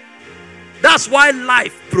life. That's why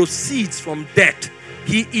life proceeds from death.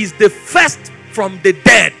 He is the first from the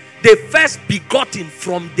dead, the first begotten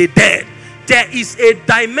from the dead. There is a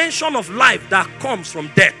dimension of life that comes from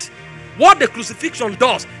death. What the crucifixion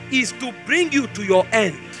does is to bring you to your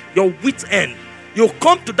end, your wit's end. You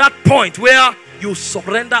come to that point where you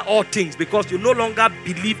surrender all things because you no longer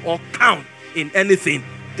believe or count in anything.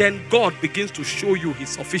 Then God begins to show you his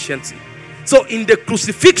sufficiency. So in the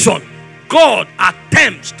crucifixion, God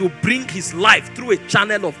attempts to bring his life through a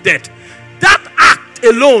channel of death. That act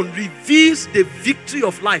alone reveals the victory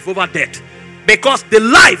of life over death, because the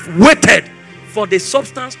life waited for the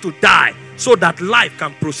substance to die so that life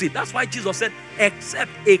can proceed. That's why Jesus said,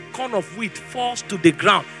 except a corn of wheat falls to the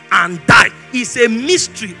ground and dies. It's a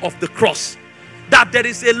mystery of the cross, that there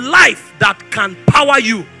is a life that can power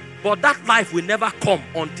you, but that life will never come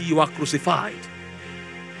until you are crucified.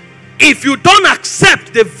 If you don't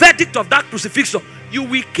accept the verdict of that crucifixion, you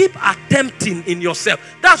will keep attempting in yourself.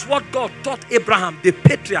 That's what God taught Abraham, the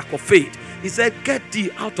patriarch of faith. He said, get thee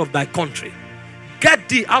out of thy country. Get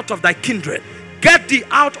thee out of thy kindred. Get thee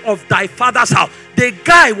out of thy father's house. The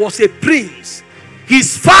guy was a prince.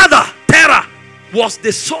 His father, Terah, was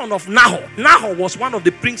the son of Nahor. Nahor was one of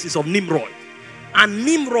the princes of Nimrod. And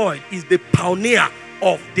Nimrod is the pioneer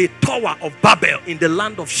of the Tower of Babel in the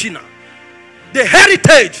land of Shinar. The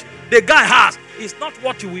heritage the guy has is not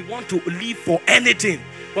what you will want to leave for anything.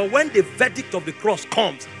 But when the verdict of the cross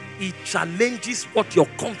comes, it challenges what your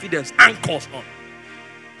confidence anchors on.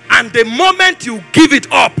 And the moment you give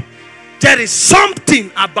it up, there is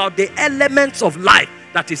something about the elements of life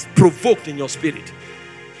that is provoked in your spirit.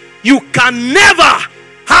 You can never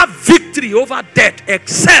have victory over death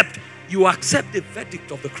except you accept the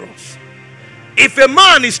verdict of the cross. If a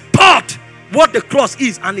man is taught what the cross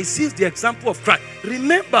is and he sees the example of Christ,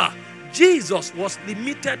 remember, Jesus was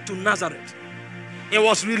limited to Nazareth. He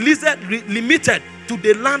was limited to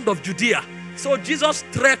the land of Judea. So Jesus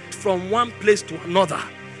trekked from one place to another.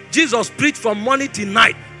 Jesus preached from morning till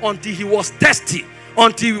night until he was thirsty,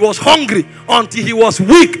 until he was hungry, until he was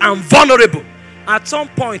weak and vulnerable. At some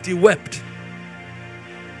point he wept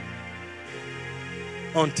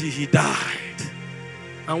until he died.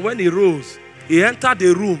 And when he rose, he entered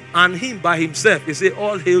the room, and him by himself, he said,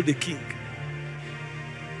 all hail the king.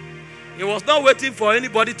 He was not waiting for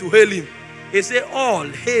anybody to hail him. He said, all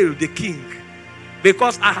hail the king,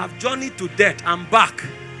 because I have journeyed to death and back.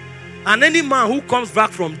 And any man who comes back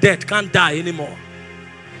from death can't die anymore.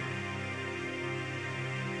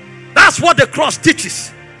 That's what the cross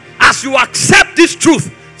teaches. As you accept this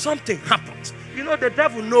truth, something happens. You know, the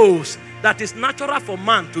devil knows that it's natural for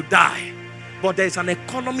man to die, but there is an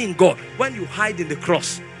economy in God. When you hide in the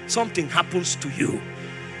cross, something happens to you.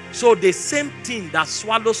 So the same thing that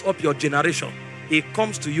swallows up your generation, it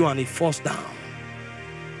comes to you and it falls down.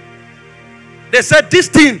 They said this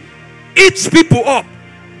thing eats people up.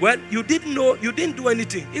 Well, you didn't know, you didn't do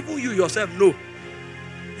anything. Even you yourself know.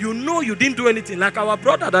 You know you didn't do anything. Like our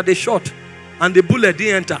brother that they shot and the bullet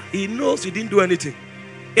didn't enter. He knows he didn't do anything.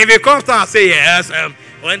 If he comes down and say, yes,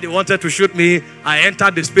 when they wanted to shoot me, I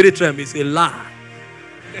entered the spirit realm, it's a lie.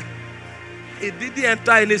 It didn't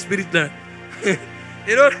enter any spirit realm.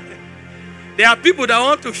 You know, there are people that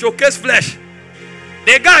want to showcase flesh.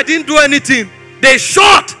 The guy didn't do anything. They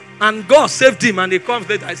shot and God saved him. And he comes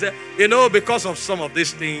later, I said, you know, because of some of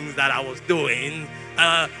these things that I was doing,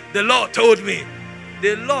 the Lord told me.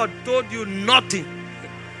 The Lord told you nothing.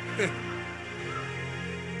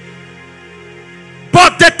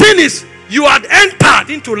 But the thing is, you had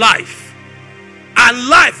entered into life. And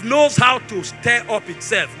life knows how to stir up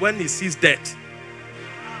itself when it sees death.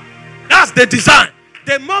 That's the design.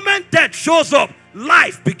 The moment death shows up,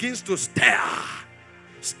 life begins to stir.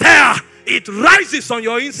 Stir. It rises on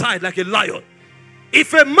your inside like a lion.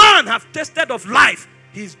 If a man have tasted of life,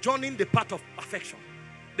 he's joining the path of perfection.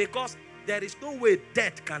 Because there is no way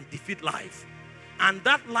death can defeat life. And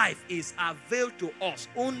that life is availed to us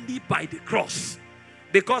only by the cross.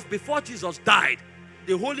 Because before Jesus died,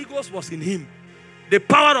 the Holy Ghost was in him. The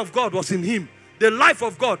power of God was in him. The life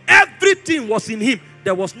of God, everything was in him.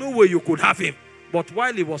 There was no way you could have him. But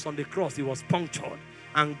while he was on the cross, he was punctured.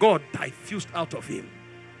 And God diffused out of him.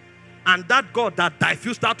 and that God that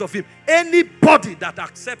diffused out of him, anybody that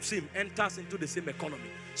accepts him enters into the same economy.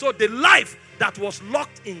 So the life that was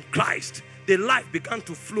locked in Christ, the life began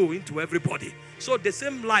to flow into everybody. So the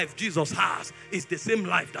same life Jesus has is the same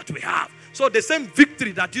life that we have. So the same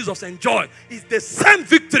victory that Jesus enjoyed is the same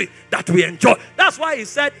victory that we enjoy. That's why he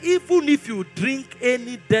said, even if you drink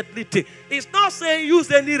any deadly thing, it's not saying use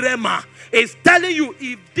any rema. It's telling you,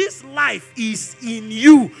 if this life is in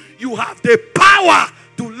you, you have the power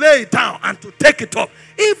to lay it down and to take it up.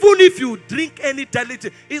 Even if you drink any deadly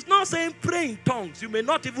thing, it's not saying pray in tongues. You may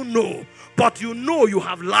not even know, but you know you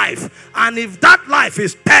have life. And if that life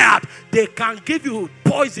is tired, they can give you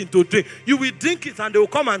poison to drink. You will drink it and they will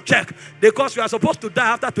come and check, because you are supposed to die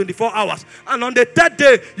after 24 hours. And on the third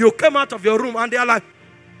day, you came out of your room and they are like,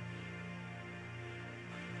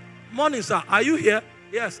 morning, sir, are you here?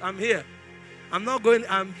 Yes, I'm here. I'm not going,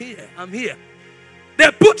 I'm here. I'm here.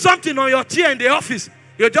 They put something on your chair in the office.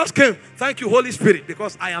 You just came. Thank you, Holy Spirit,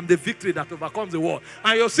 because I am the victory that overcomes the world.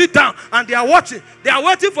 And you sit down and they are watching. They are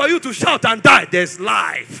waiting for you to shout and die. There's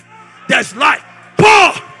life. There's life.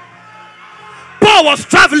 Paul was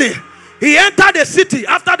traveling. He entered the city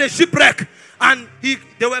after the shipwreck. And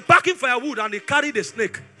they were packing firewood and he carried a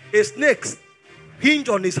snake. A snake hinged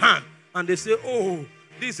on his hand. And they say, oh,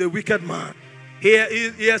 this is a wicked man. He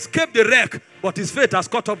escaped the wreck, but his fate has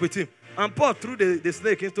caught up with him. And Paul threw the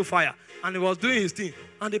snake into fire. And he was doing his thing.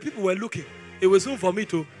 And the people were looking. It will soon for me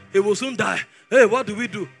too. It will soon die. Hey, what do we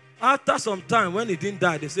do? After some time, when he didn't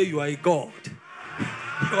die, they say, you are a God.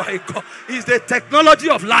 You are a God. It's the technology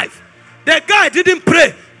of life. The guy didn't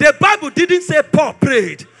pray. The Bible didn't say Paul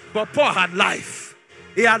prayed. But Paul had life.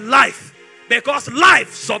 He had life. Because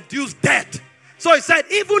life subdues death. So he said,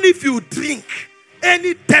 even if you drink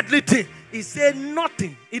any deadly thing, he said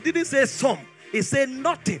nothing. He didn't say some. He said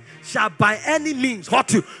nothing shall by any means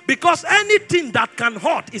hurt you. Because anything that can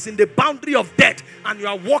hurt is in the boundary of death. And you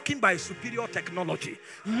are walking by superior technology.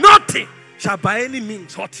 Nothing shall by any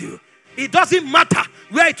means hurt you. It doesn't matter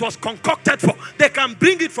where it was concocted for. They can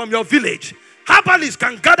bring it from your village. Herbalists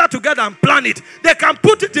can gather together and plan it. They can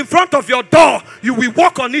put it in front of your door. You will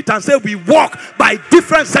walk on it and say, we walk by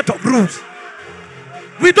different set of rules.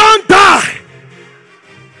 We don't die.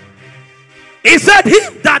 He said,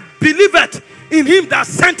 him that believeth in him that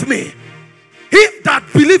sent me, him that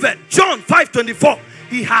believeth, John 5:24,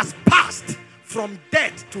 he has passed from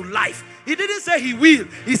death to life. He didn't say he will.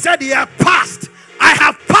 He said he has passed. I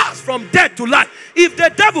have passed from death to life. If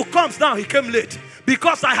the devil comes now, he came late.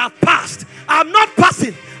 Because I have passed. I'm not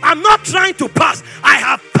passing. I'm not trying to pass. I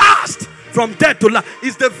have passed from death to life.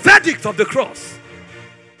 It's the verdict of the cross.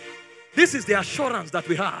 This is the assurance that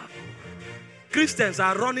we have. Christians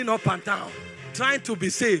are running up and down, trying to be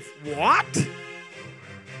saved. What?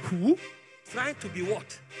 Who? Trying to be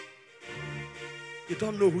what? You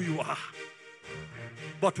don't know who you are.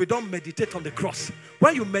 But we don't meditate on the cross.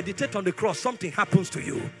 When you meditate on the cross, something happens to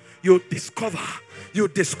you. You discover.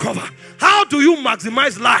 How do you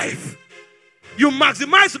maximize life? You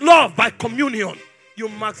maximize love by communion. You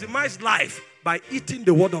maximize life by eating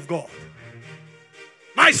the word of God.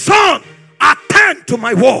 My son, attend to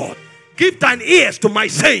my word. Give thine ears to my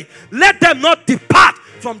saying. Let them not depart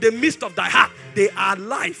from the midst of thy heart. They are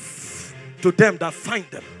life to them that find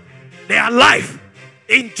them. They are life.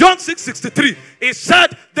 In John 6:63, it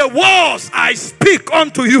said, the words I speak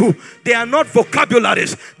unto you, they are not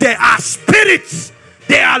vocabularies. They are spirits.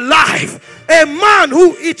 They are life. A man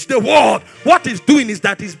who eats the word, what he's doing is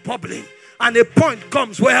that he's bubbling. And a point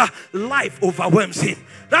comes where life overwhelms him.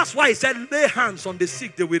 That's why he said, lay hands on the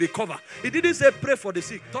sick, they will recover. He didn't say pray for the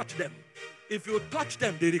sick, touch them. If you touch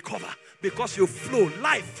them, they recover. Because you flow.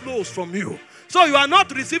 Life flows from you. So you are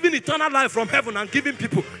not receiving eternal life from heaven and giving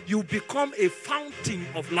people. You become a fountain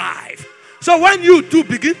of life. So when you do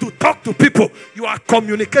begin to talk to people, you are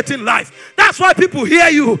communicating life. That's why people hear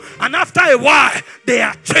you. And after a while, they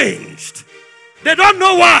are changed. They don't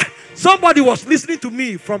know why. Somebody was listening to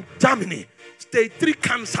me from Germany. Stage 3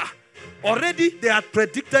 cancer. Already they had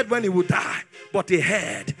predicted when he would die. But he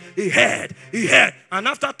heard. And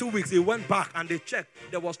after 2 weeks, he went back and they checked.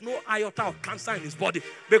 There was no iota of cancer in his body.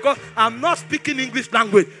 Because I'm not speaking English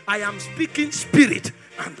language. I am speaking spirit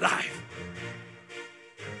and life.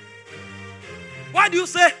 Why do you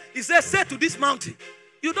say? He says, say to this mountain.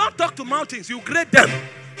 You don't talk to mountains. You grade them.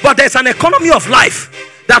 But there's an economy of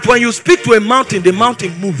life that when you speak to a mountain, the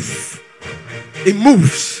mountain moves. It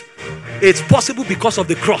moves. It's possible because of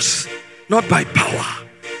the cross. Not by power.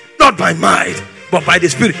 Not by might, but by the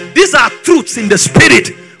Spirit. These are truths in the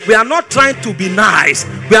Spirit. We are not trying to be nice.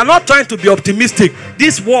 We are not trying to be optimistic.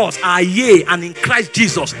 These words are yea, and in Christ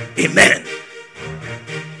Jesus, amen.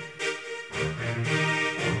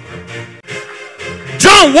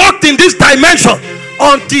 man walked in this dimension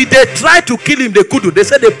until they tried to kill him. They couldn't. They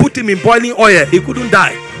said they put him in boiling oil. He couldn't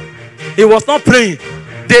die. He was not praying.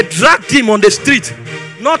 They dragged him on the street.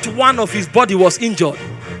 Not one of his body was injured.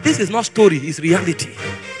 This is not story, it's reality.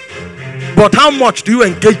 But how much do you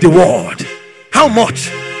engage the word? How much?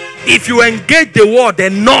 If you engage the word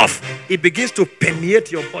enough, it begins to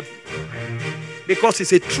permeate your body. Because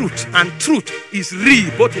it's a truth, and truth is real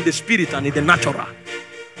both in the spirit and in the natural.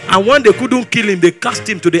 And when they couldn't kill him, they cast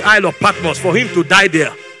him to the Isle of Patmos for him to die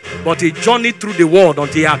there. But he journeyed through the world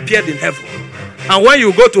until he appeared in heaven. And when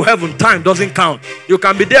you go to heaven, time doesn't count. You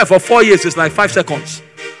can be there for 4 years, it's like 5 seconds.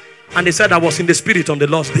 And they said, I was in the spirit on the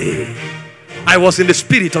last day. I was in the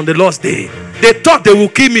spirit on the last day. They thought they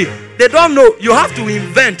would kill me. They don't know. You have to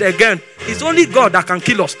invent again. It's only God that can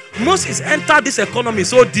kill us. Moses entered this economy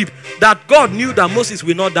so deep that God knew that Moses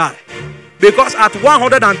will not die. Because at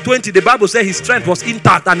 120, the Bible says his strength was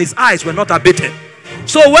intact and his eyes were not abated.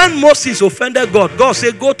 So when Moses offended God, God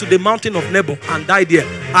said, go to the mountain of Nebo and die there.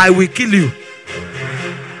 I will kill you.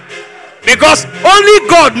 Because only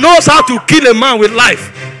God knows how to kill a man with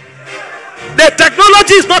life. The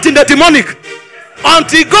technology is not in the demonic.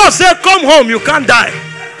 Until God said, come home, you can't die.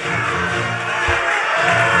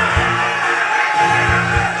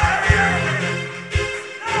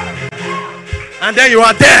 And then you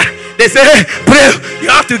are there. They say, hey, pray. You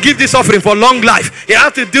have to give this offering for long life. You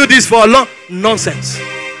have to do this for long. Nonsense.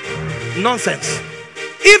 Nonsense.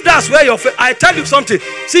 If that's where your faith, I tell you something.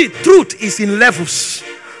 See, truth is in levels.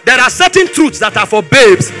 There are certain truths that are for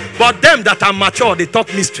babes, but them that are mature, they talk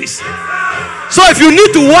mysteries. So if you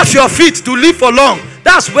need to wash your feet to live for long,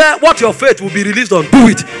 that's where what your faith will be released on. Do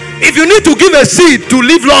it. If you need to give a seed to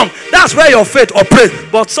live long, that's where your faith operates.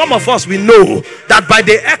 But some of us, we know that by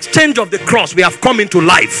the exchange of the cross, we have come into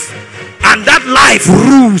life. And that life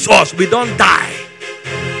rules us. We don't die.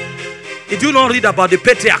 Did you not read about the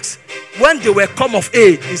patriarchs? When they were come of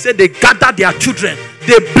age, he said they gathered their children,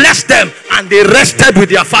 they blessed them, and they rested with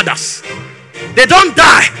their fathers. They don't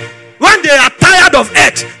die. When they are tired of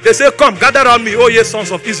earth, they say, come, gather around me, oh ye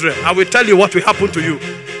sons of Israel. I will tell you what will happen to you.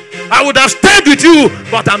 I would have stayed with you,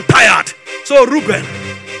 but I'm tired. So Reuben,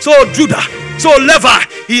 so Judah, so Levi,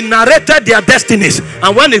 he narrated their destinies.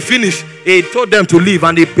 And when he finished, he told them to leave,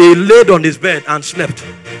 and he laid on his bed and slept.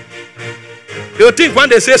 You think when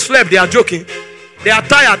they say slept, they are joking. They are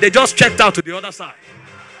tired, they just checked out to the other side.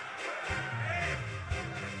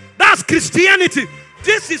 That's Christianity.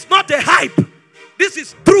 This is not a hype. This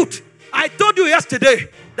is truth. I told you yesterday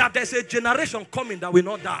that there's a generation coming that will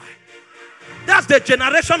not die. That's the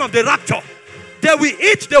generation of the rapture. They will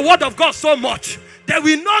eat the word of God so much. They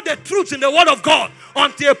will know the truth in the word of God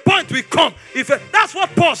until a point we come. That's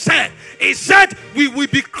what Paul said. He said we will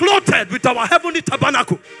be clothed with our heavenly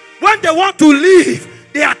tabernacle. When they want to leave,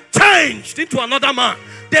 they are changed into another man.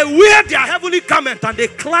 They wear their heavenly garment and they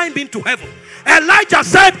climb into heaven. Elijah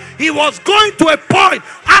said he was going to a point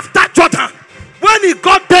after Jordan. When he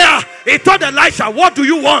got there, he told Elisha, what do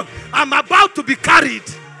you want? I'm about to be carried.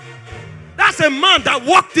 That's a man that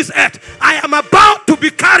walked this earth. I am about to be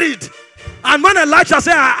carried. And when Elisha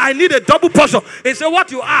said, I need a double portion, he said,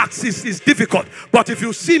 what you ask is difficult. But if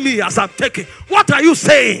you see me as I'm taking, what are you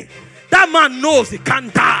saying? That man knows he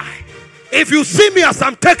can't die. If you see me as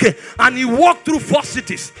I'm taking, and he walked through 4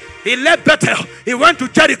 cities. He left Bethel. He went to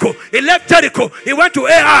Jericho. He left Jericho. He went to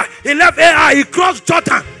Ai. He left Ai. He crossed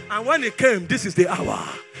Jordan. And when he came, this is the hour.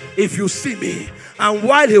 If you see me. And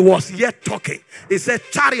while he was yet talking, he said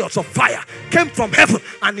chariots of fire came from heaven,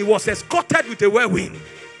 and he was escorted with a whirlwind.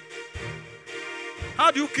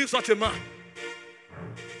 How do you kill such a man?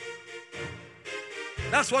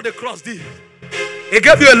 That's what the cross did. He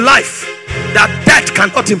gave you a life that death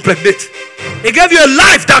cannot impregnate. He gave you a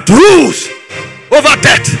life that rules over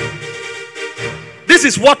death. This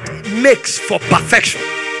is what makes for perfection.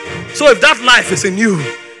 So if that life is in you,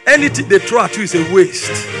 anything they throw at you is a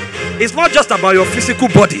waste. It's not just about your physical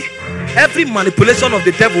body. Every manipulation of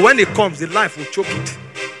the devil, when it comes, the life will choke it.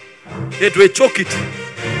 It will choke it.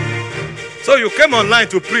 So you came online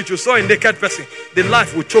to preach, you saw a naked person, the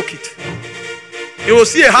life will choke it. You will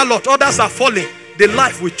see a harlot, others are falling, the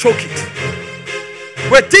life will choke it.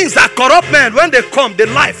 With things that corrupt men, when they come, the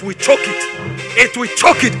life will choke it. It will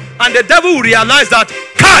choke it. And the devil will realize that,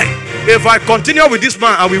 Kai, if I continue with this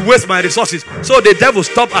man, I will waste my resources. So the devil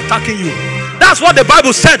stop attacking you. That's what the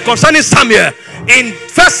Bible said concerning Samuel. In 1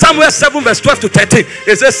 Samuel 7 verse 12 to 13,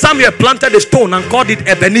 it says Samuel planted a stone and called it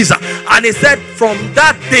Ebenezer. And he said, from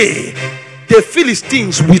that day, the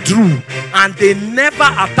Philistines withdrew and they never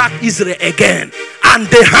attacked Israel again. And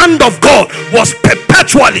the hand of God was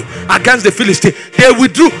perpetually against the Philistines. They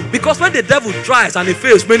withdrew, because when the devil tries and he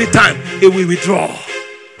fails many times, he will withdraw.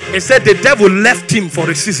 He said the devil left him for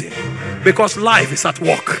a season because life is at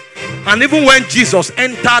work. And even when Jesus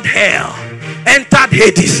entered hell, entered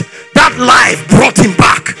Hades, that life brought him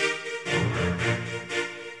back.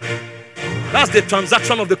 That's the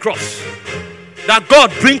transaction of the cross. That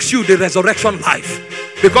God brings you the resurrection life.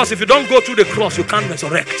 Because if you don't go through the cross, you can't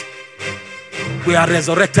resurrect. We are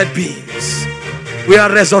resurrected beings. We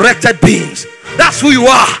are resurrected beings. That's who you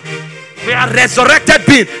are. We are resurrected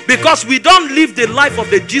beings. Because we don't live the life of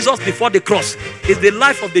the Jesus before the cross. It's the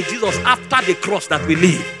life of the Jesus after the cross that we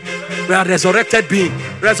live. We are resurrected beings.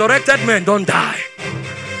 Resurrected men don't die.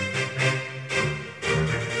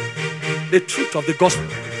 The truth of the gospel.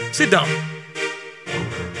 Sit down.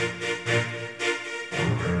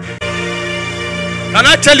 Can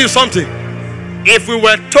I tell you something? If we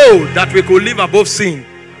were told that we could live above sin,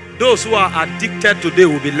 those who are addicted today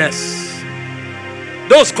will be less.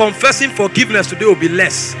 Those confessing forgiveness today will be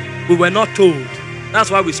less. We were not told. That's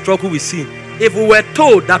why we struggle with sin. If we were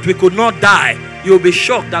told that we could not die, you'll be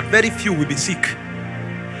shocked that very few will be sick.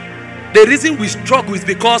 The reason we struggle is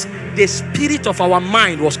because the spirit of our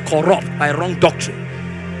mind was corrupt by wrong doctrine.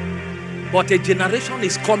 But a generation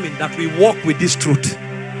is coming that we walk with this truth.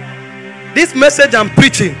 This message I'm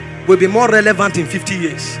preaching will be more relevant in 50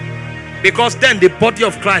 years. Because then the body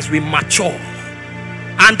of Christ will mature.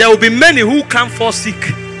 And there will be many who can't fall sick.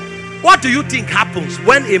 What do you think happens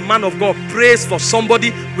when a man of God prays for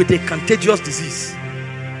somebody with a contagious disease?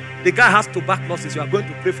 The guy has tuberculosis, you are going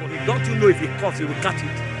to pray for him. Don't you know if he coughs, he will catch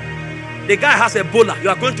it? The guy has Ebola, you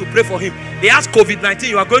are going to pray for him. He has COVID-19,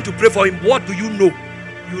 you are going to pray for him. What do you know?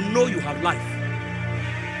 You know you have life.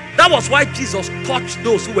 That was why Jesus touched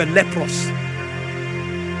those who were leprous.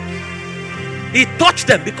 He touched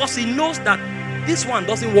them because he knows that this one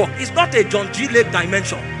doesn't work. It's not a John G. Lake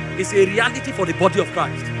dimension. It's a reality for the body of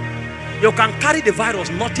Christ. You can carry the virus,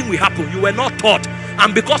 nothing will happen. You were not taught.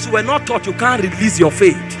 And because you were not taught, you can't release your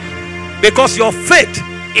faith. Because your faith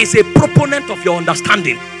is a proponent of your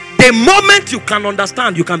understanding. The moment you can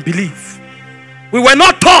understand, you can believe. We were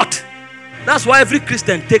not taught. That's why every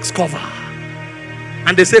Christian takes cover.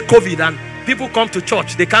 And they say COVID, and people come to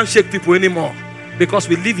church, they can't shake people anymore. Because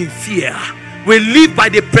we live in fear. We live by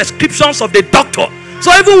the prescriptions of the doctor.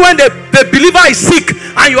 So even when the believer is sick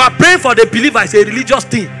and you are praying for the believer, it's a religious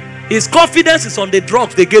thing. His confidence is on the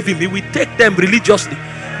drugs they gave him. He will take them religiously.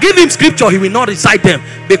 Give him scripture, he will not recite them.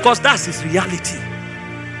 Because that's his reality.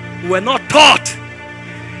 We were not taught.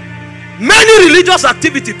 Many religious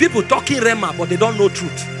activity, people talking Rema, but they don't know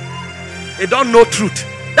truth. They don't know truth.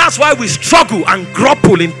 That's why we struggle and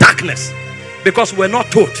grapple in darkness. Because we're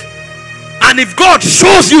not taught. And if God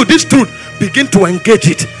shows you this truth, begin to engage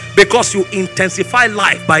it. Because you intensify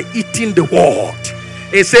life by eating the word.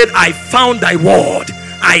 He said, I found thy word.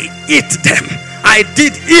 I eat them. I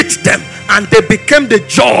did eat them. And they became the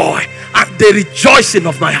joy and the rejoicing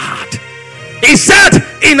of my heart. He said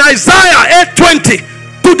in Isaiah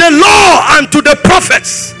 8:20, to the law and to the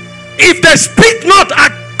prophets, if they speak not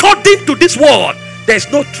according to this word, there's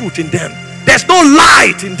no truth in them. There's no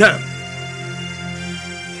light in them.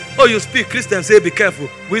 Oh, you speak, Christians say be careful.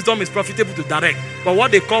 Wisdom is profitable to direct. But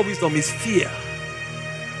what they call wisdom is fear.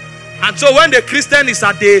 And so when the Christian is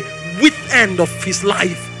at the wit end of his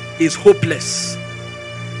life, he's hopeless.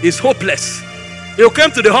 He's hopeless. You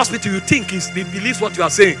came to the hospital, you think he believes what you are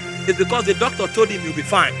saying. It's because the doctor told him you'll be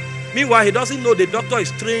fine. Meanwhile, he doesn't know the doctor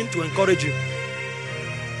is trained to encourage him.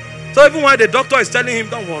 So even while the doctor is telling him,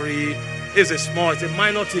 don't worry, it's a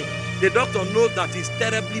minor thing, the doctor knows that it's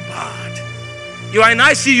terribly bad. You are in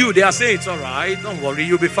ICU, they are saying it's all right, don't worry,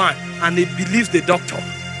 you'll be fine. And he believes the doctor.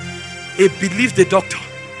 He believes the doctor.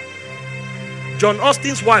 John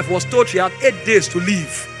Austin's wife was told she had 8 days to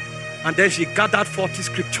live. And then she gathered 40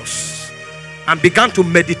 scriptures and began to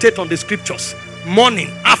meditate on the scriptures. Morning,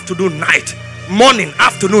 afternoon, night. Morning,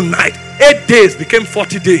 afternoon, night. 8 days became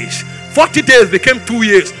 40 days. 40 days became 2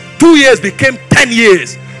 years. 2 years became 10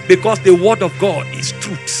 years. Because the word of God is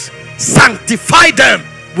truth. Sanctify them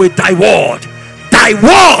with thy word. Thy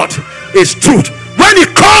word is truth. When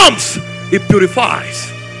it comes, it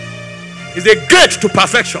purifies. It's a gate to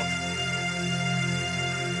perfection.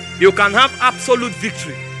 You can have absolute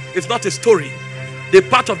victory. It's not a story. The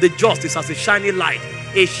path of the just is as a shining light.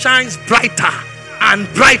 It shines brighter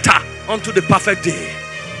and brighter unto the perfect day.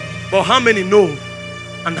 But how many know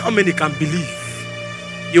and how many can believe?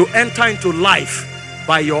 You enter into life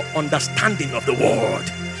by your understanding of the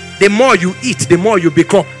word. The more you eat, the more you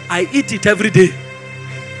become. I eat it every day.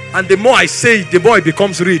 And the more I say it, the more it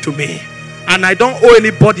becomes real to me. And I don't owe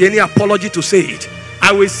anybody any apology to say it.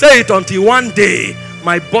 I will say it until one day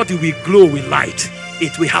my body will glow with light.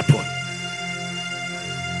 It will happen.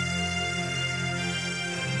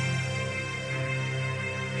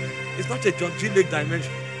 It's not a John G. Lake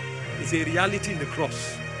dimension. It's a reality in the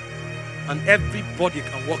cross. And everybody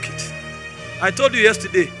can walk it. I told you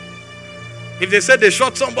yesterday, if they said they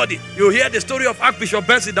shot somebody, you hear the story of Archbishop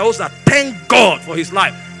Benson Dahosa. Thank God for his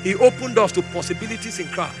life. He opened us to possibilities in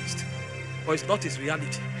Christ. But it's not his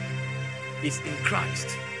reality. It's in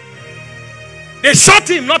Christ. They shot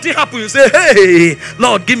him, nothing happened. You say, hey,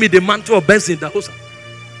 Lord, give me the mantle of Benson Dahosa.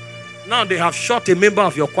 Now they have shot a member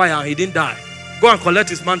of your choir and he didn't die. Go and collect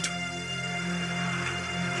his mantle.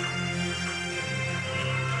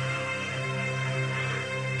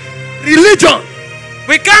 Religion.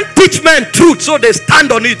 We can't teach men truth so they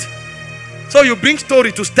stand on it. So you bring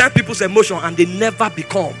story to stir people's emotion and they never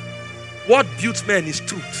become. What builds men is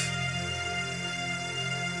truth.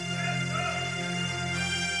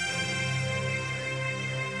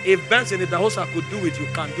 If Benson Dahosa could do it, you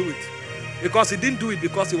can do it. Because he didn't do it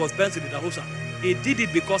because he was Benson Dahosa. He did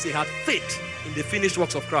it because he had faith in the finished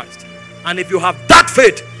works of Christ. And if you have that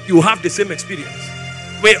faith, you have the same experience.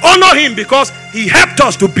 We honor him because he helped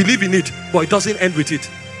us to believe in it. But it doesn't end with it.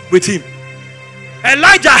 With him.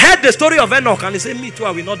 Elijah heard the story of Enoch and he said, me too,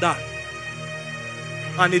 I will not die.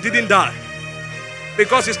 And he didn't die.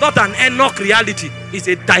 Because it's not an Enoch reality. It's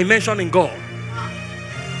a dimension in God.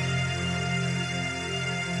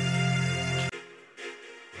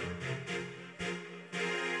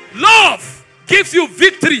 Love gives you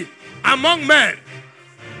victory among men.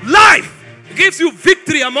 Life gives you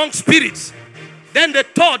victory among spirits. Then the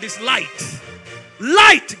third is light.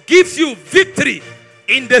 Light gives you victory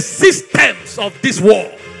in the systems of this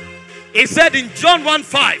world. He said in John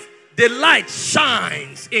 1:5, the light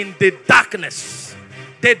shines in the darkness.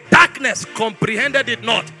 The darkness comprehended it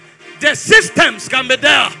not. The systems can be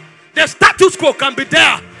there. The status quo can be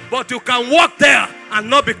there. But you can walk there and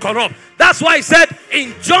not be corrupt. That's why he said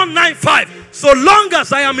in John 9:5, so long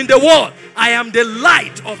as I am in the world, I am the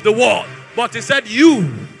light of the world. But he said,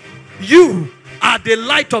 you are the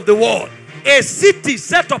light of the world. A city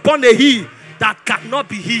set upon a hill that cannot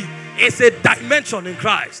be hid is a dimension in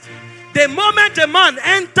Christ. The moment a man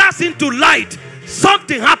enters into light,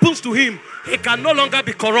 something happens to him. He can no longer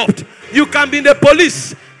be corrupt. You can be in the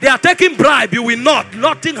police. They are taking bribe. You will not.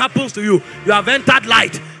 Nothing happens to you. You have entered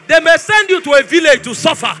light. They may send you to a village to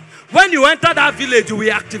suffer. When you enter that village, you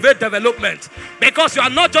will activate development. Because you are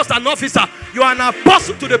not just an officer. You are an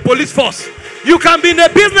apostle to the police force. You can be in a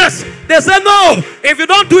business. They say, no, if you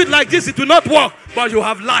don't do it like this, it will not work. But you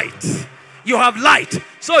have light. You have light.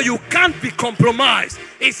 So you can't be compromised.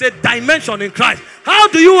 It's a dimension in Christ. How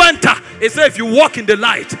do you enter? It says if you walk in the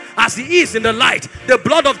light, as he is in the light, the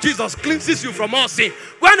blood of Jesus cleanses you from all sin.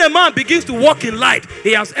 When a man begins to walk in light,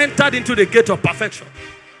 he has entered into the gate of perfection.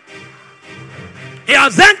 He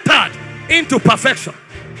has entered into perfection.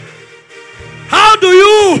 How do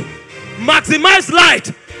you maximize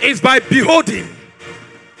light? It's by beholding.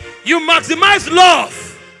 You maximize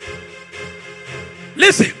love.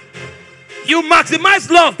 Listen. You maximize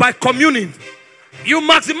love by communing. You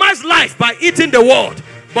maximize life by eating the word.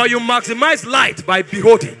 But you maximize light by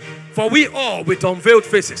beholding. For we all with unveiled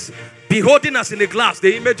faces, beholding as in a glass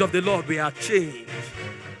the image of the Lord, we are changed.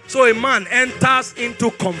 So a man enters into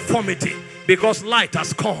conformity because light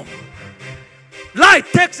has come. Light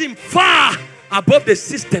takes him far above the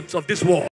systems of this world.